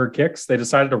longer kicks, they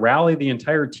decided to rally the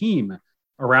entire team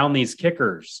around these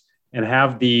kickers and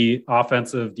have the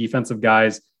offensive, defensive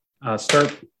guys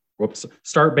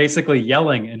start basically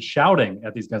yelling and shouting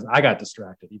at these guys. I got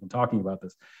distracted even talking about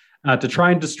this to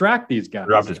try and distract these guys.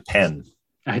 Dropped his pen.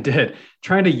 I did.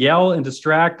 Trying to yell and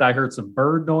distract. I heard some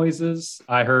bird noises.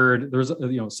 I heard there's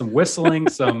some whistling,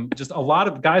 just a lot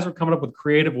of guys were coming up with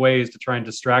creative ways to try and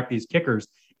distract these kickers.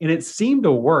 And it seemed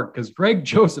to work because Greg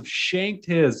Joseph shanked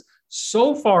his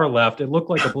so far left, it looked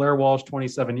like a Blair Walsh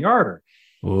 27-yarder.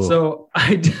 Ooh. So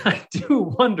I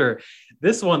do wonder,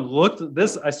 I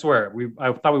swear,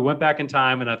 I thought we went back in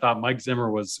time and I thought Mike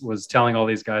Zimmer was telling all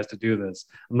these guys to do this.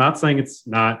 I'm not saying it's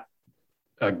not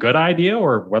a good idea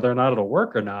or whether or not it'll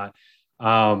work or not.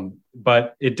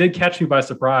 But it did catch me by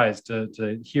surprise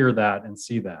to hear that and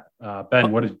see that.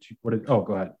 Ben,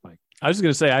 go ahead, Mike. I was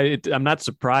going to say, I'm not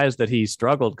surprised that he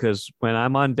struggled because when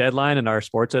I'm on deadline and our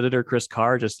sports editor, Chris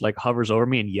Carr, just like hovers over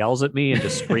me and yells at me and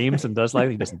just screams and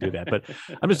he doesn't do that. But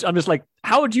I'm just like,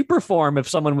 how would you perform if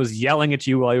someone was yelling at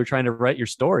you while you were trying to write your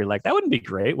story? Like, that wouldn't be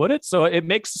great, would it? So it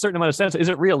makes a certain amount of sense. Is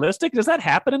it realistic? Does that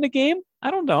happen in a game?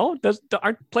 I don't know.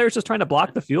 Aren't players just trying to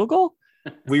block the field goal?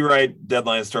 We write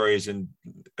deadline stories in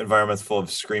environments full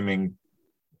of screaming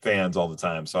fans all the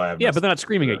time. So I have but they're not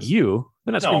screaming at you.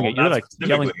 They're not screaming at you. They're like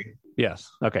yelling.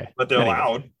 Yes. Okay. But they're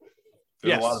loud.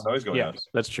 There's a lot of noise going on.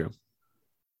 That's true.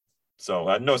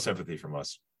 So no sympathy from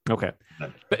us. Okay.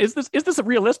 But is this a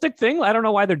realistic thing? I don't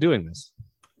know why they're doing this.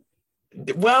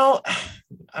 Well,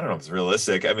 I don't know if it's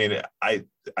realistic. I mean, I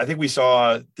think we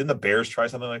saw, didn't the Bears try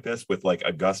something like this with like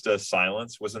Augusta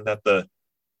silence? Wasn't that the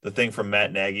thing from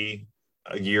Matt Nagy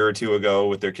a year or two ago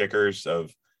with their kickers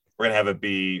of we're going to have it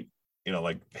be,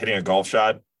 like hitting a golf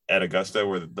shot at Augusta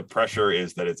where the pressure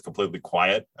is that it's completely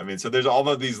quiet. I mean, so there's all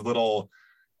of these little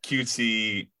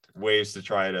cutesy ways to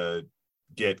try to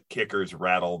get kickers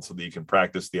rattled so that you can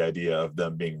practice the idea of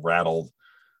them being rattled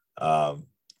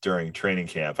during training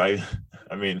camp. I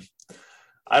mean,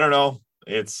 I don't know.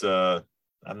 It's I'm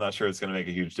not sure it's going to make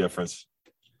a huge difference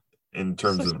in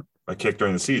terms of a kick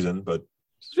during the season, but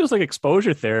it feels like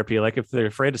exposure therapy. Like if they're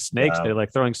afraid of snakes, they're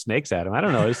like throwing snakes at them. I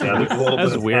don't know.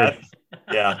 That's weird.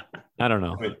 Yeah. I don't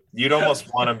know. I mean, you'd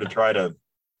almost want them to try to,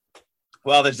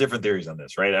 well, there's different theories on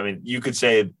this, right? I mean, you could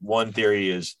say one theory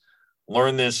is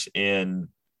learn this in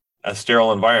a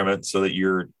sterile environment so that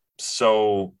you're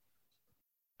so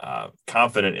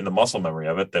confident in the muscle memory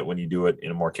of it that when you do it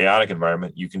in a more chaotic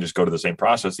environment, you can just go to the same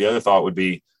process. The other thought would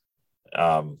be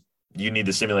you need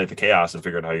to simulate the chaos and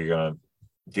figure out how you're going to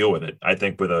deal with it. I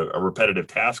think with a repetitive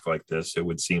task like this, it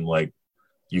would seem like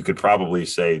you could probably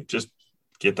say, just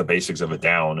get the basics of it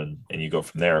down and you go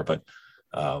from there. But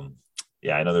I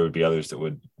know there would be others that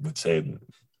would say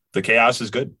the chaos is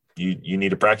good. You need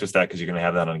to practice that because you're going to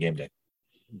have that on game day.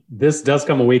 This does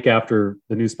come a week after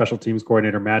the new special teams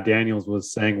coordinator, Matt Daniels,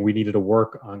 was saying we needed to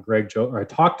work on I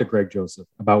talked to Greg Joseph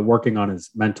about working on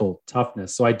his mental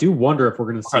toughness. So I do wonder if we're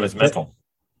going to see his mental.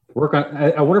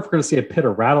 I wonder if we're going to see a pit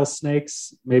of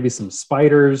rattlesnakes, maybe some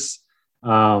spiders.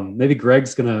 Maybe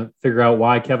Greg's going to figure out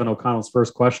why Kevin O'Connell's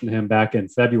first question to him back in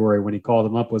February when he called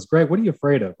him up was, Greg, what are you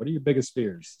afraid of? What are your biggest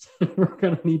fears? We're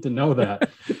going to need to know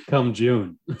that come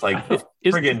June. It's like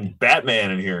friggin'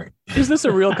 Batman in here. Is this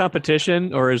a real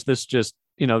competition or is this just,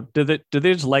 do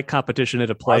they just like competition at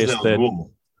a place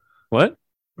what?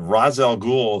 Ra's al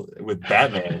Ghul with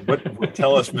Batman. What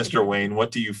tell us, Mr. Wayne,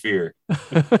 what do you fear?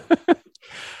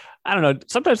 I don't know.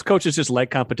 Sometimes coaches just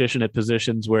like competition at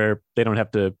positions where they don't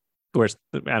have to, where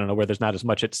I don't know, where there's not as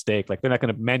much at stake. Like they're not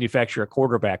going to manufacture a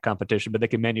quarterback competition, but they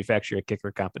can manufacture a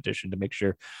kicker competition to make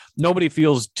sure nobody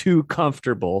feels too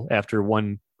comfortable after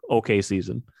one okay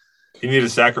season. You need to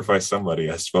sacrifice somebody,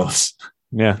 I suppose.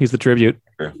 Yeah, he's the tribute.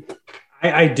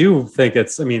 I do think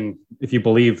I mean, if you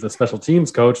believe the special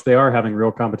teams coach, they are having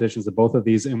real competitions at both of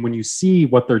these. And when you see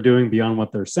what they're doing beyond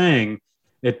what they're saying,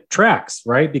 it tracks,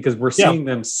 right? Because we're seeing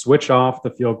them switch off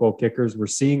the field goal kickers. We're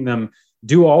seeing them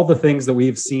do all the things that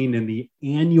we've seen in the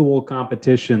annual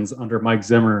competitions under Mike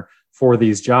Zimmer for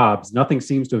these jobs. Nothing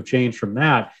seems to have changed from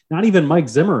that. Not even Mike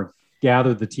Zimmer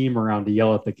gathered the team around to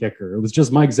yell at the kicker. It was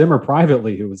just Mike Zimmer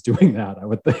privately who was doing that, I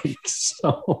would think.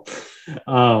 So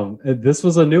this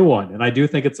was a new one. And I do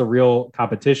think it's a real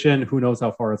competition. Who knows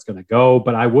how far it's going to go.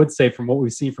 But I would say from what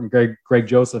we've seen from Greg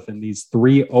Joseph in these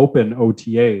 3 open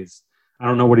OTAs, I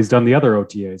don't know what he's done the other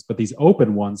OTAs, but these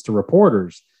open ones to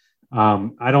reporters,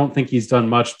 I don't think he's done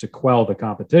much to quell the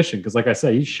competition. Because like I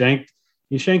said, he shanked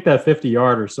that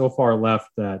 50-yarder so far left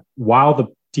that while the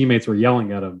teammates were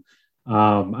yelling at him,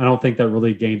 I don't think that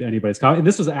really gained anybody's confidence. And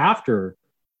this was after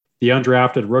the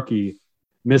undrafted rookie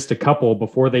missed a couple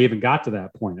before they even got to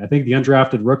that point. I think the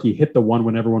undrafted rookie hit the one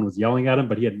when everyone was yelling at him,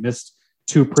 but he had missed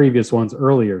 2 previous ones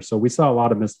earlier. So we saw a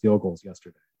lot of missed field goals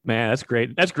yesterday. Man, that's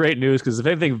great. That's great news, because if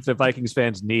anything the Vikings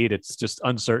fans need, it's just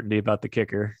uncertainty about the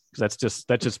kicker, because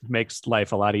that just makes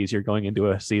life a lot easier going into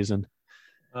a season.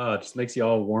 It just makes you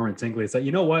all warm and tingly. It's like,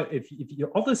 you know what? If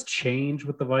all this change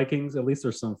with the Vikings, at least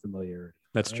there's some familiarity.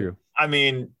 That's true. I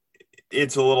mean,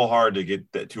 it's a little hard to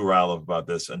get too riled up about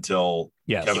this until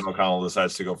Kevin O'Connell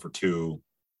decides to go for 2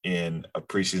 in a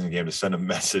preseason game to send a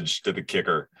message to the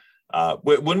kicker.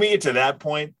 When we get to that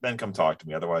point, then come talk to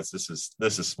me. Otherwise, this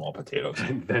is small potatoes.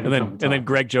 and then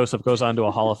Greg Joseph goes on to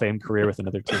a Hall of Fame career with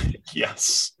another team.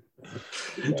 Yes.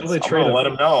 Until they trade let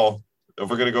him know if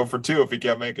we're going to go for 2 if he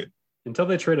can't make it. Until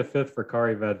they trade a 5th for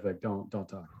Kari Vedvik, don't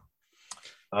talk.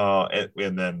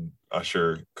 And then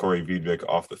usher Corey Vedvik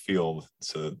off the field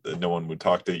so that no one would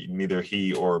talk to neither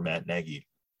he or Matt Nagy.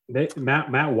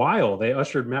 Matt Weil. They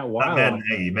ushered Matt Weil. Not Matt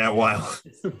Nagy, Matt Weil.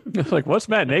 Like, what's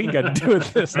Matt Nagy got to do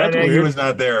with this? Matt Nagy was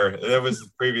not there. That was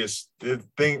the previous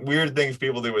thing. Weird things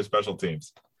people do with special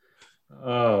teams.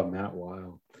 Oh, Matt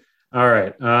Weil. All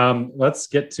right. Let's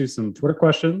get to some Twitter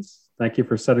questions. Thank you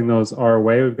for setting those our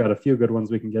way. We've got a few good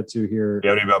ones we can get to here. Do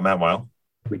you have any about Matt Weil?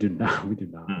 We do not.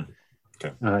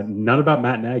 Okay. None about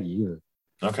Matt Nagy either.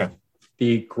 Okay.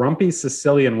 The Grumpy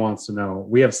Sicilian wants to know,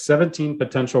 we have 17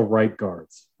 potential right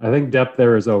guards. I think depth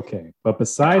there is okay. But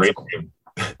besides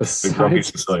the Grumpy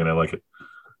Sicilian, I like it.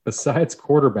 Besides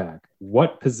quarterback,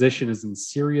 what position is in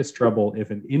serious trouble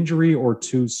if an injury or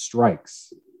 2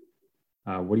 strikes?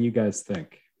 What do you guys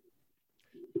think?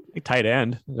 Tight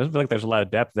end. It doesn't feel like there's a lot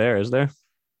of depth there, is there?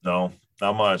 No,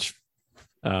 not much.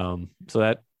 So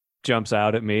that jumps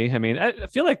out at me. I mean, I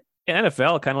feel like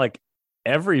NFL kind of like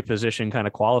every position kind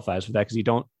of qualifies for that, because you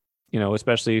don't,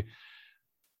 especially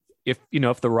if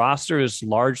the roster is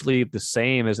largely the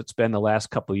same as it's been the last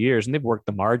couple of years, and they've worked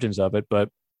the margins of it. But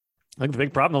I think the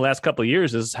big problem the last couple of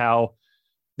years is how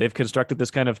they've constructed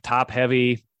this kind of top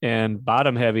heavy and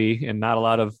bottom heavy and not a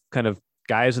lot of kind of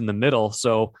guys in the middle.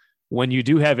 So when you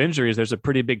do have injuries, there's a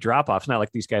pretty big drop off. It's not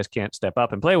like these guys can't step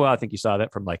up and play well. I think you saw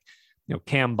that from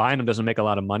Cam Bynum doesn't make a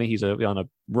lot of money. He's on a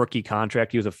rookie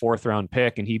contract. He was a 4th round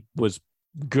pick, and he was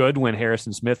good when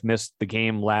Harrison Smith missed the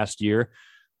game last year.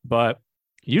 But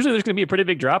usually there's going to be a pretty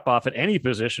big drop off at any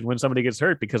position when somebody gets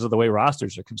hurt because of the way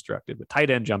rosters are constructed. But tight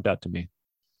end jumped out to me.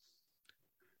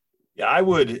 Yeah, I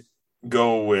would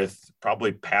go with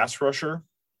probably pass rusher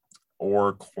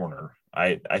or corner.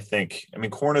 I think,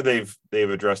 corner, they've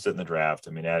addressed it in the draft.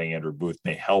 Adding Andrew Booth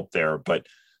may help there, but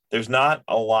there's not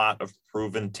a lot of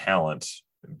proven talent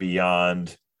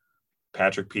beyond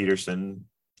Patrick Peterson,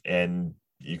 and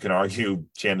you can argue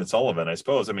Chandon Sullivan, I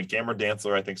suppose. Cameron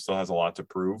Dantzler, I think, still has a lot to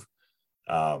prove.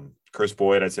 Chris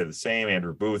Boyd, I'd say the same.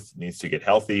 Andrew Booth needs to get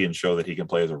healthy and show that he can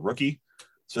play as a rookie.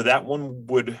 So that one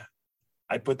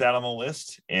I'd put that on the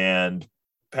list. And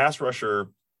pass rusher,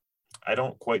 I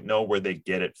don't quite know where they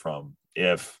get it from.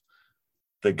 If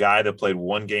the guy that played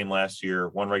 1 game last year,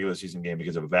 1 regular season game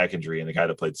because of a back injury, and the guy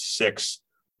that played 6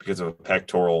 because of a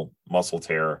pectoral muscle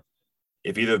tear,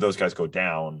 if either of those guys go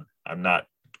down, I'm not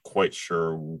quite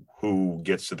sure who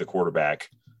gets to the quarterback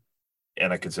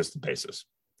on a consistent basis.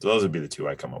 So those would be the 2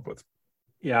 I come up with.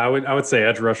 Yeah, I would say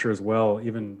edge rusher as well,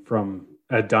 even from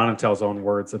Ed Donatel's own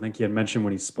words. I think he had mentioned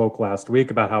when he spoke last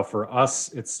week about how for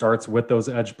us, it starts with those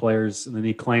edge players. And then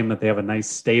he claimed that they have a nice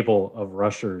stable of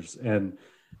rushers. And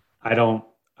I don't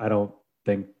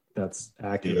think that's The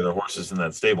accurate. other horses in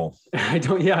that stable. I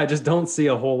just don't see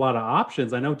a whole lot of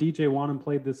options. I know DJ Wonnum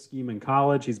played this scheme in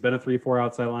college. He's been a 3-4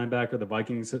 outside linebacker. The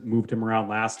Vikings moved him around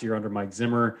last year under Mike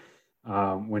Zimmer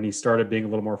when he started being a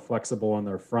little more flexible on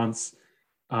their fronts.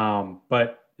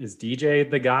 But is DJ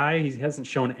the guy? He hasn't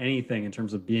shown anything in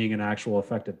terms of being an actual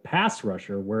effective pass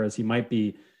rusher, whereas he might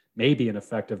be maybe an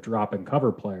effective drop and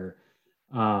cover player.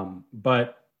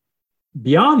 But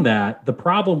beyond that, the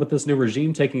problem with this new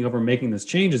regime taking over, making this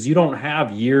change, is you don't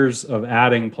have years of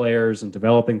adding players and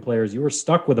developing players. You are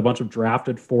stuck with a bunch of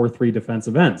drafted 4-3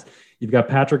 defensive ends. You've got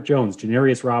Patrick Jones,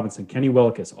 Janarius Robinson, Kenny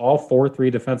Willekes, all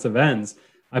 4-3 defensive ends,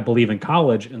 I believe, in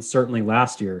college and certainly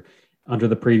last year under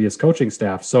the previous coaching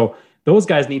staff. So those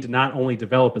guys need to not only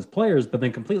develop as players, but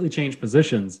then completely change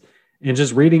positions. And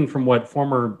just reading from what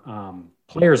former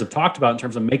players have talked about in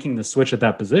terms of making the switch at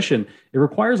that position, it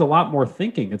requires a lot more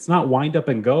thinking. It's not wind up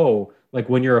and go like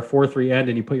when you're a 4-3 end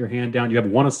and you put your hand down, you have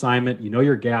one assignment, you know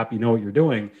your gap, you know what you're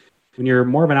doing. When you're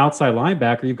more of an outside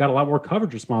linebacker, you've got a lot more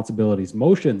coverage responsibilities,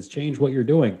 motions, change what you're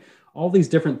doing. All these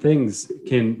different things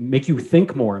can make you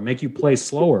think more and make you play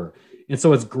slower. And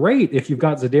so it's great if you've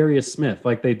got Zadarius Smith,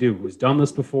 like they do, who's done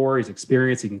this before, he's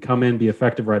experienced, he can come in, be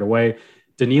effective right away.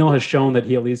 Daniil has shown that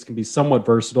he at least can be somewhat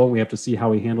versatile, and we have to see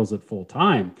how he handles it full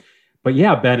time. But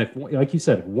yeah, Ben, if, like you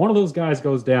said, if one of those guys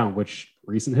goes down, which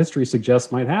recent history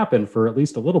suggests might happen for at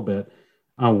least a little bit,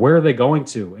 where are they going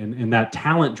to? And that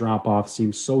talent drop off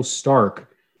seems so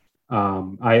stark.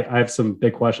 I have some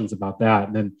big questions about that.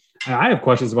 And then I have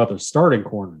questions about their starting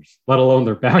corners, let alone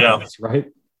their backups,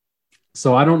 right?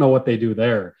 So I don't know what they do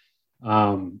there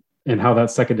and how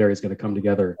that secondary is going to come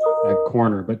together at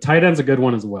corner. But tight end's a good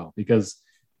one as well, because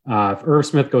if Irv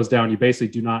Smith goes down, you basically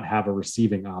do not have a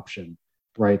receiving option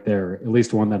right there, at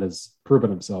least one that has proven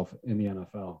himself in the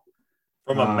NFL.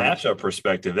 From a matchup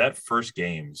perspective, that first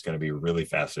game is going to be really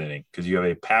fascinating because you have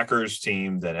a Packers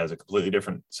team that has a completely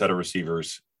different set of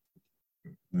receivers,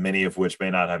 many of which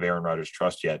may not have Aaron Rodgers'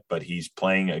 trust yet, but he's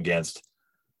playing against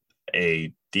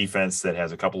a defense that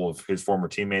has a couple of his former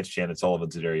teammates, Chandon Sullivan,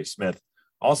 Zadarius Smith,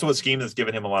 also a scheme that's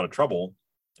given him a lot of trouble.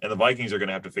 And the Vikings are going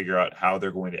to have to figure out how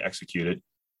they're going to execute it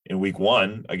in week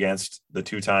one against the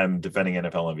two-time defending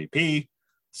NFL MVP.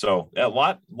 So a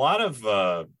lot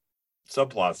of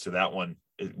subplots to that one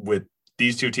with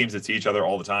these two teams that see each other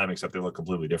all the time, except they look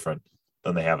completely different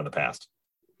than they have in the past.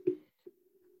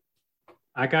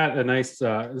 I got a nice,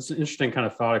 this is an interesting kind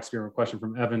of thought experiment question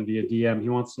from Evan via DM. He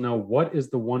wants to know, what is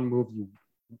the one move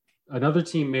another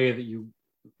team made that you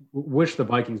wish the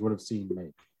Vikings would have seen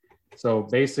made? So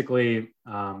basically,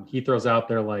 he throws out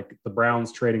there like the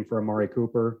Browns trading for Amari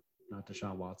Cooper, not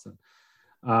Deshaun Watson.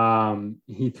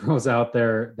 He throws out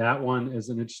there, that one is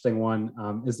an interesting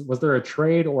one. Was there a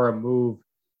trade or a move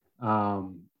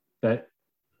that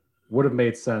would have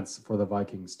made sense for the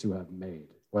Vikings to have made?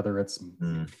 Whether it's,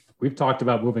 we've talked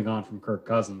about moving on from Kirk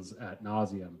Cousins ad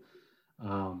nauseum.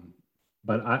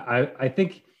 But I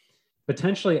think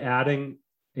potentially adding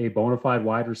a bona fide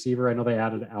wide receiver. I know they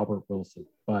added Albert Wilson,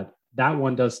 but that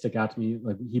one does stick out to me.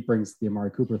 Like, he brings the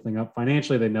Amari Cooper thing up.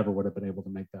 Financially, they never would have been able to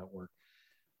make that work.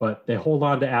 But they hold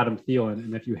on to Adam Thielen.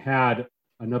 And if you had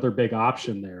another big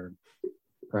option there,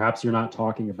 perhaps you're not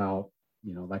talking about,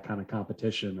 that kind of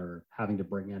competition or having to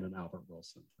bring in an Albert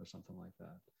Wilson or something like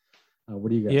that. What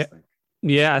do you guys think?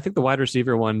 Yeah, I think the wide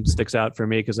receiver one sticks out for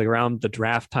me because around the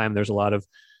draft time, there's a lot of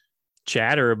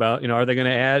chatter about, are they going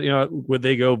to add, would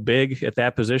they go big at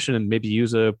that position and maybe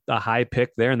use a high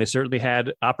pick there? And they certainly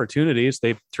had opportunities.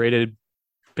 They traded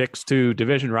picks to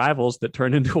division rivals that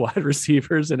turned into wide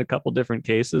receivers in a couple different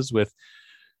cases with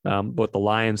both the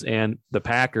Lions and the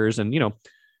Packers. And,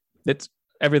 it's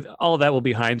all of that will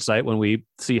be hindsight when we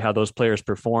see how those players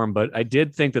perform. But I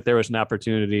did think that there was an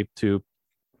opportunity to,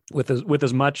 with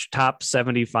as much top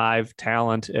 75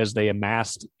 talent as they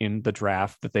amassed in the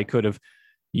draft, that they could have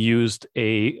used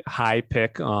a high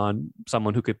pick on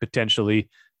someone who could potentially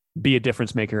be a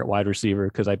difference maker at wide receiver.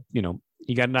 Because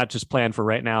you got to not just plan for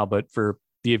right now, but for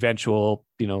the eventual,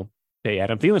 hey,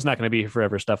 Adam Thielen's not going to be here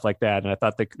forever, stuff like that. And I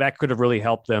thought that could have really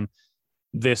helped them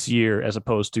this year as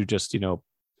opposed to just,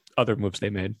 other moves they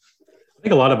made. I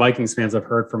think a lot of Vikings fans I've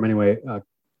heard from anyway,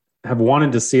 have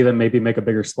wanted to see them maybe make a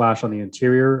bigger splash on the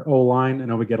interior O-line. I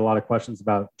know we get a lot of questions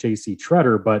about J.C.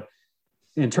 Treader, but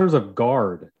in terms of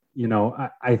guard,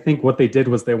 I think what they did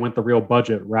was they went the real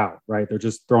budget route, right? They're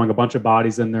just throwing a bunch of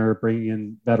bodies in there, bringing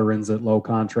in veterans at low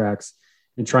contracts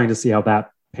and trying to see how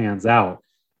that pans out.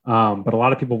 But a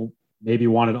lot of people maybe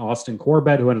wanted Austin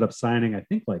Corbett, who ended up signing, I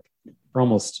think, like for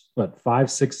almost $5, $6,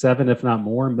 $7, if not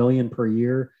more, million per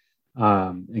year.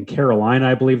 In Carolina,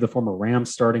 I believe the former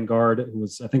Rams starting guard, who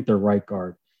was, I think, their right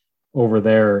guard over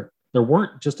there, there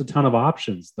weren't just a ton of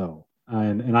options though.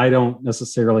 And I don't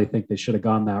necessarily think they should have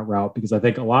gone that route, because I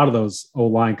think a lot of those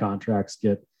O-line contracts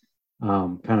get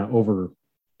people kind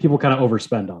of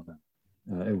overspend on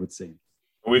them, it would seem.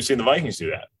 We've seen the Vikings do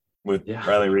that with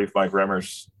Riley Reiff, Mike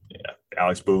Remmers,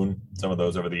 Alex Boone, some of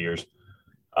those over the years.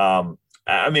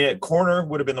 I mean, at corner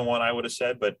would have been the one I would have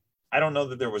said, but I don't know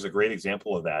that there was a great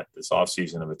example of that this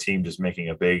offseason, of a team just making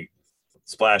a big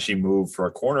splashy move for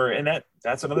a corner. And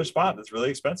that's another spot that's really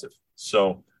expensive.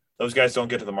 So those guys don't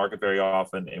get to the market very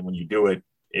often. And when you do it,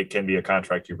 it can be a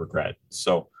contract you regret.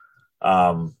 So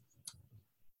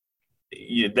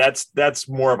that's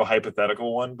more of a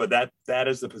hypothetical one, but that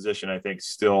is the position I think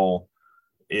still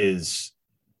is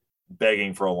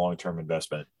begging for a long-term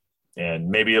investment. And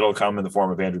maybe it'll come in the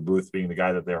form of Andrew Booth being the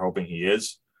guy that they're hoping he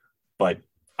is, but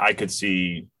I could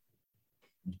see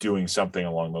doing something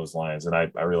along those lines. And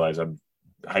I realize I'm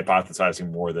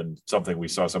hypothesizing more than something we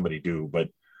saw somebody do, but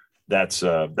that's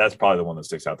probably the one that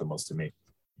sticks out the most to me.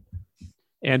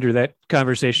 Andrew, that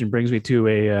conversation brings me to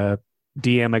a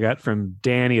DM I got from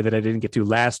Danny that I didn't get to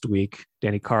last week,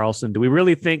 Danny Carlson. Do we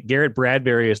really think Garrett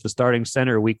Bradbury is the starting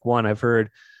center week one? I've heard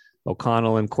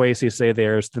O'Connell and Kwesi say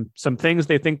there's some things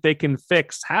they think they can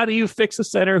fix. How do you fix a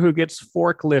center who gets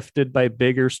forklifted by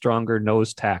bigger, stronger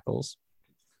nose tackles?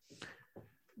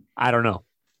 I don't know,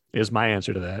 is my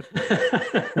answer to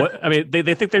that. I mean,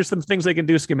 they think there's some things they can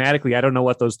do schematically. I don't know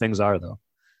what those things are, though.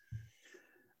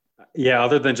 Yeah,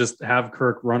 other than just have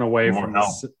Kirk run away from the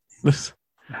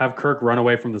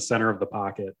center of the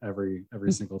pocket every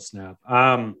single snap.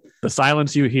 The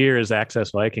silence you hear is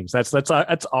Access Vikings.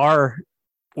 That's our.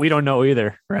 We don't know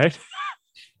either, right?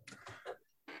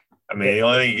 I mean, the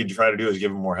only thing you can try to do is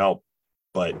give them more help,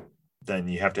 but then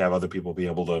you have to have other people be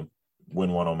able to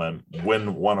win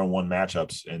one-on-one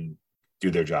matchups and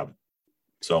do their job.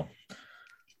 So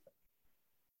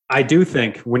I do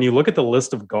think when you look at the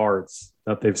list of guards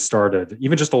that they've started,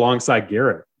 even just alongside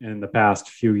Garrett in the past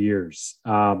few years,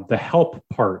 the help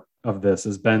part of this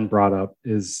has been brought up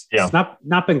it's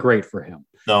not been great for him.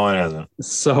 No, it hasn't.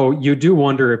 So you do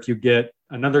wonder if you get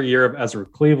another year of Ezra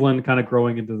Cleveland kind of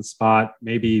growing into the spot,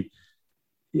 maybe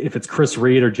if it's Chris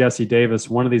Reed or Jesse Davis,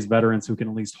 one of these veterans who can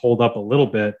at least hold up a little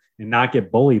bit and not get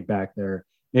bullied back there.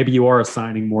 Maybe you are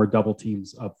assigning more double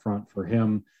teams up front for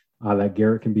him that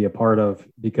Garrett can be a part of,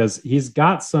 because he's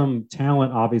got some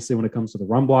talent, obviously, when it comes to the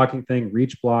run blocking thing,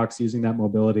 reach blocks, using that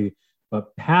mobility,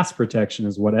 but pass protection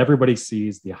is what everybody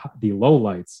sees, the low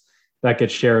lights that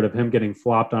get shared of him getting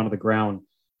flopped onto the ground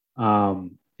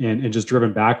and just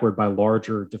driven backward by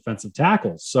larger defensive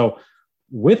tackles. So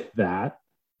with that,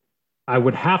 I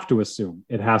would have to assume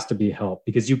it has to be help,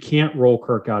 because you can't roll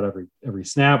Kirk out every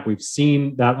snap. We've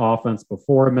seen that offense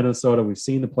before in Minnesota. We've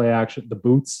seen the play action, the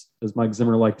boots, as Mike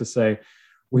Zimmer liked to say.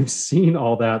 We've seen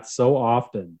all that so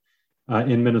often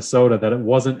in Minnesota that it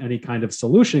wasn't any kind of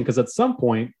solution, because at some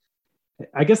point,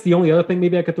 I guess the only other thing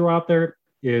maybe I could throw out there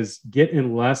is get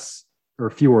in less or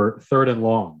fewer third and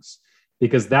longs,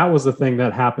 because that was the thing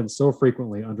that happened so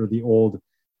frequently under the old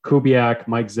Kubiak,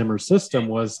 Mike Zimmer system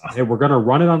was, hey, we're going to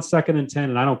run it on 2nd and 10,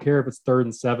 and I don't care if it's 3rd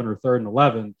and 7 or 3rd and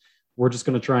 11. We're just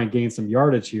going to try and gain some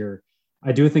yardage here.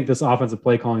 I do think this offensive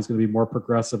play calling is going to be more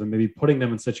progressive and maybe putting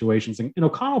them in situations. And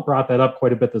O'Connell brought that up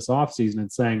quite a bit this offseason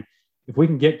and saying, if we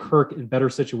can get Kirk in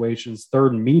better situations,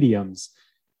 3rd and mediums,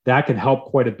 that can help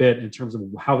quite a bit in terms of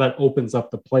how that opens up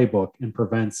the playbook and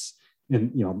prevents,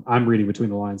 and I'm reading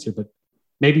between the lines here, but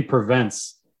maybe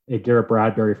prevents a Garrett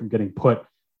Bradbury from getting put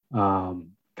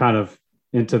kind of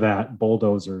into that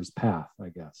bulldozer's path, I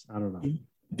guess. I don't know.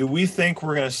 Do we think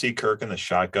we're going to see Kirk in the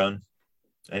shotgun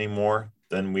any more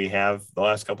than we have the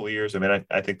last couple of years? I mean,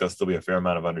 I think there'll still be a fair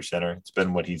amount of under center. It's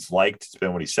been what he's liked. It's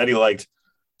been what he said he liked.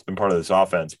 It's been part of this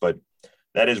offense. But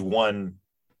that is one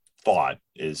thought,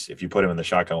 is if you put him in the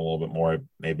shotgun a little bit more, it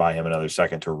may buy him another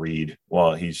second to read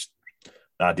while he's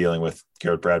not dealing with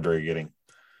Garrett Bradbury getting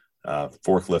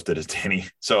forklifted, as Danny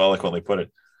so eloquently put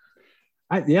it.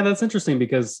 Yeah, that's interesting,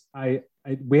 because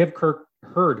we have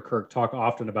heard Kirk talk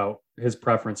often about his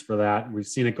preference for that. And we've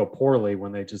seen it go poorly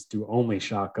when they just do only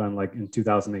shotgun, like in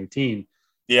 2018.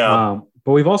 Yeah.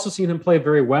 But we've also seen him play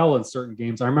very well in certain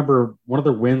games. I remember one of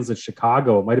their wins at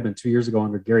Chicago, it might've been 2 years ago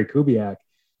under Gary Kubiak.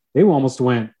 They almost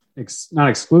went not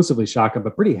exclusively shotgun,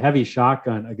 but pretty heavy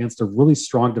shotgun against a really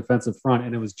strong defensive front.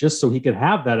 And it was just so he could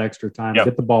have that extra time,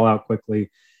 get the ball out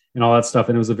quickly and all that stuff.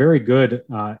 And it was a very good,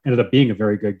 ended up being a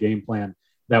very good game plan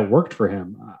that worked for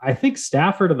him. I think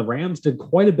Stafford and the Rams did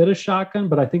quite a bit of shotgun,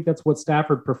 but I think that's what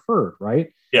Stafford preferred,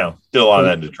 right? Yeah, did a lot of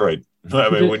that in Detroit. I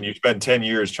mean, when you spend 10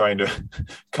 years trying to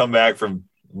come back from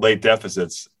late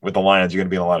deficits with the Lions, you're going to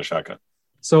be in a lot of shotgun.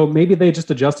 So maybe they just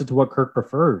adjusted to what Kirk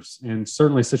prefers, and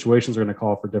certainly situations are going to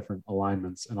call for different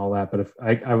alignments and all that. But if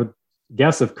I would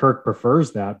guess if Kirk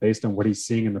prefers that based on what he's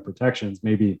seeing in the protections,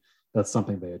 maybe that's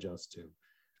something they adjust to.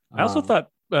 I also thought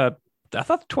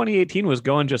 2018 was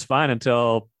going just fine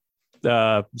until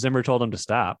Zimmer told him to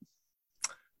stop.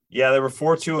 Yeah, they were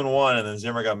 4-2-1, and then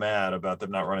Zimmer got mad about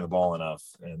them not running the ball enough,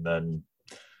 and then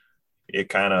it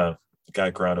kind of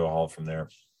got ground to a halt from there.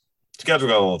 Schedule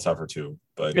got a little tougher too,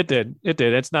 but it did.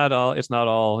 It's not all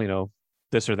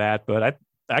this or that, but I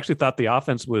actually thought the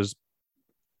offense was.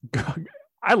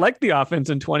 I liked the offense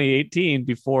in 2018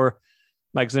 before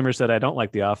Mike Zimmer said I don't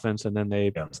like the offense, and then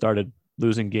they started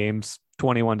losing games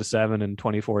 21-7 and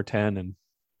 24-10 and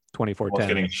 24-10.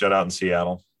 Getting shut out in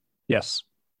Seattle. Yes,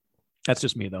 that's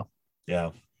just me though.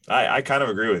 Yeah, I kind of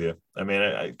agree with you. I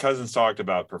mean, Cousins talked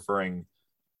about preferring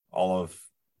all of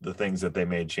the things that they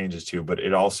made changes to, but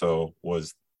it also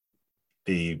was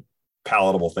the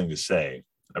palatable thing to say.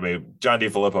 I mean, John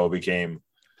DeFilippo became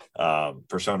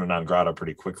persona non grata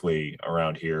pretty quickly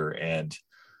around here. And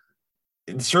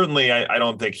certainly I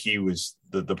don't think he was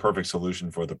the perfect solution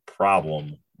for the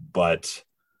problem, but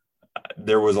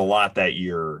there was a lot that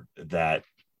year that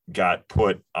got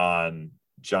put on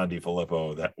John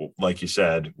DeFilippo that, like you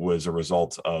said, was a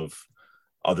result of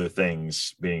other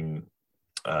things being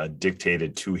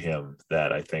dictated to him,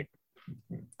 that I think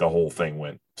the whole thing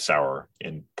went sour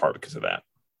in part because of that.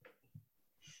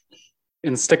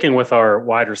 And sticking with our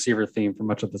wide receiver theme for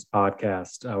much of this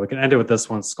podcast, we can end it with this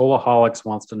one. Skolaholics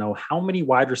wants to know, how many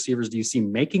wide receivers do you see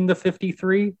making the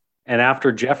 53? And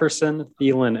after Jefferson,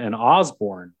 Thielen, and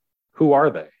Osborne, who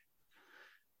are they?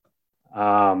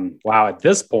 Wow, at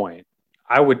this point,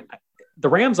 the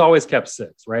Rams always kept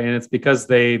 6, right? And it's because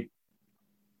they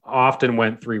often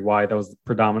went 3 wide. That was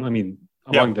predominant. I mean,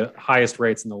 among the highest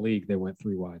rates in the league, they went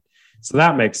 3 wide. So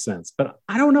that makes sense. But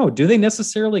I don't know. Do they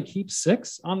necessarily keep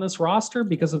 6 on this roster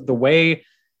because of the way,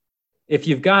 if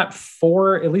you've got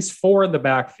at least 4 in the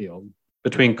backfield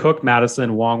between Cook,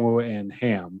 Madison, Nwangwu, and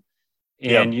Ham,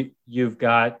 and you've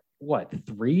got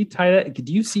 3 tight ends?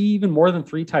 Do you see even more than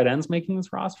 3 tight ends making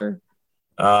this roster?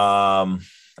 I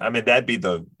mean, that'd be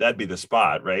the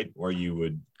spot, right? Where you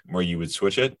would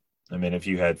switch it. I mean, if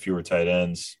you had fewer tight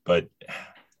ends, but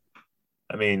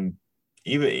I mean,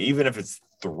 even if it's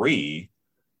 3,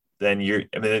 then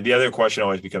the other question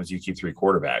always becomes, you keep 3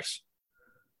 quarterbacks.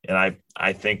 And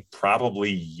I think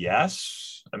probably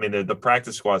yes. I mean, the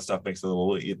practice squad stuff makes it a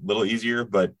little easier,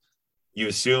 but you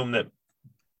assume that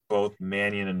both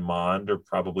Mannion and Mond are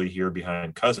probably here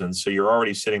behind Cousins. So you're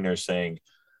already sitting there saying,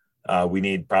 we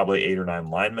need probably 8 or 9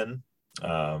 linemen.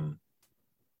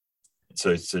 So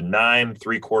it's a 9,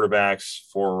 3 quarterbacks,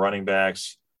 4 running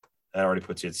backs. That already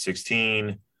puts you at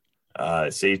 16.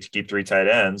 Say to keep 3 tight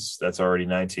ends, that's already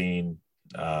 19.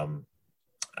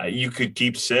 You could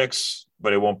keep 6,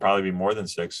 but it won't probably be more than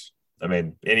 6. I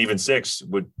mean, and even 6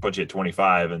 would put you at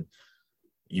 25, and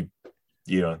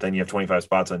then you have 25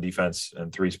 spots on defense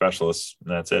and 3 specialists,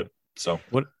 and that's it. So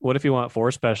what if you want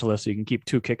 4 specialists? So you can keep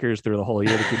 2 kickers through the whole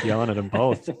year to keep yelling at them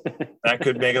both. That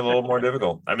could make it a little more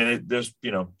difficult. I mean, there's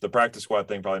the practice squad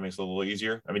thing probably makes it a little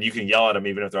easier. I mean, you can yell at them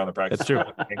even if they're on the practice. That's true.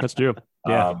 Squad. That's true.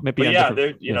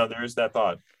 Yeah, there is that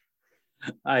thought.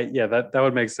 That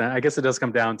would make sense. I guess it does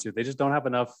come down to, they just don't have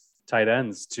enough tight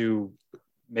ends to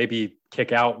maybe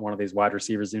kick out one of these wide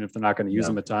receivers, even if they're not going to use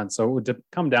them a ton. So it would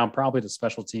come down probably to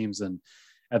special teams. And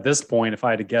at this point, if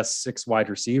I had to guess 6 wide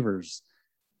receivers,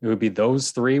 it would be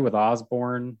those 3 with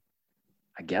Osborne,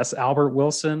 I guess Albert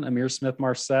Wilson, Amir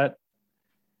Smith-Marset,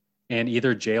 and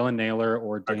either Jalen Naylor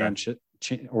or Dan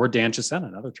Chisena,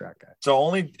 another track guy. So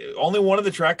only one of the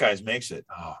track guys makes it.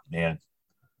 Oh man.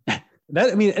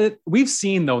 We've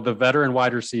seen though the veteran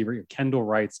wide receiver Kendall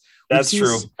Wrights. That's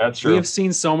true. We have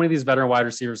seen so many of these veteran wide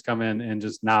receivers come in and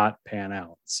just not pan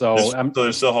out. So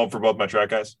there's still hope for both my track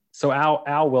guys. So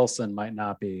Al Wilson might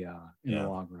not be in the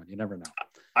long run. You never know.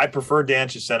 I prefer Dan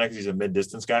Chisena because he's a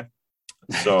mid-distance guy.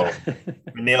 So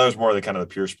Naylor's more the kind of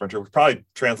the pure sprinter, which probably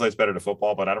translates better to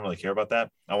football, but I don't really care about that.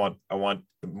 I want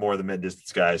more of the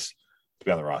mid-distance guys to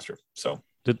be on the roster. So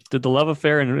did the love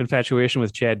affair and infatuation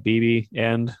with Chad Beebe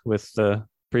end with the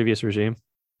previous regime?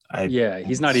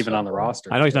 He's not even on the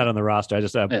roster. I know he's not on the roster. I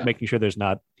just making sure there's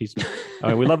not.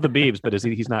 We love the Beebs, but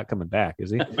he's not coming back,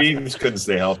 is he? The Beebs couldn't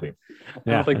stay healthy.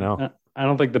 I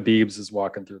don't think the Beebs is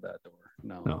walking through that door.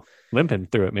 No. Limping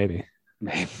through it, maybe.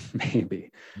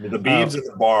 Maybe. The Beebs at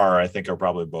the bar, I think, are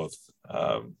probably both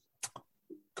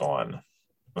gone.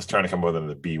 I was trying to come up with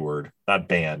the B word, not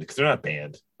banned, because they're not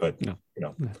banned, but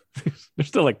they're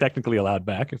still like technically allowed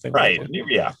back if they right.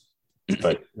 Yeah,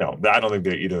 but no, I don't think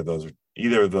that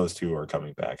either of those 2 are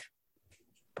coming back.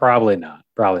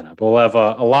 Probably not. But we'll have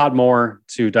a lot more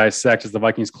to dissect as the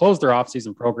Vikings close their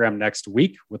offseason program next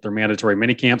week with their mandatory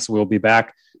minicamps. We'll be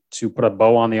back to put a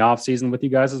bow on the offseason with you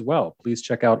guys as well. Please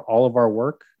check out all of our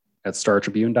work at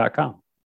startribune.com.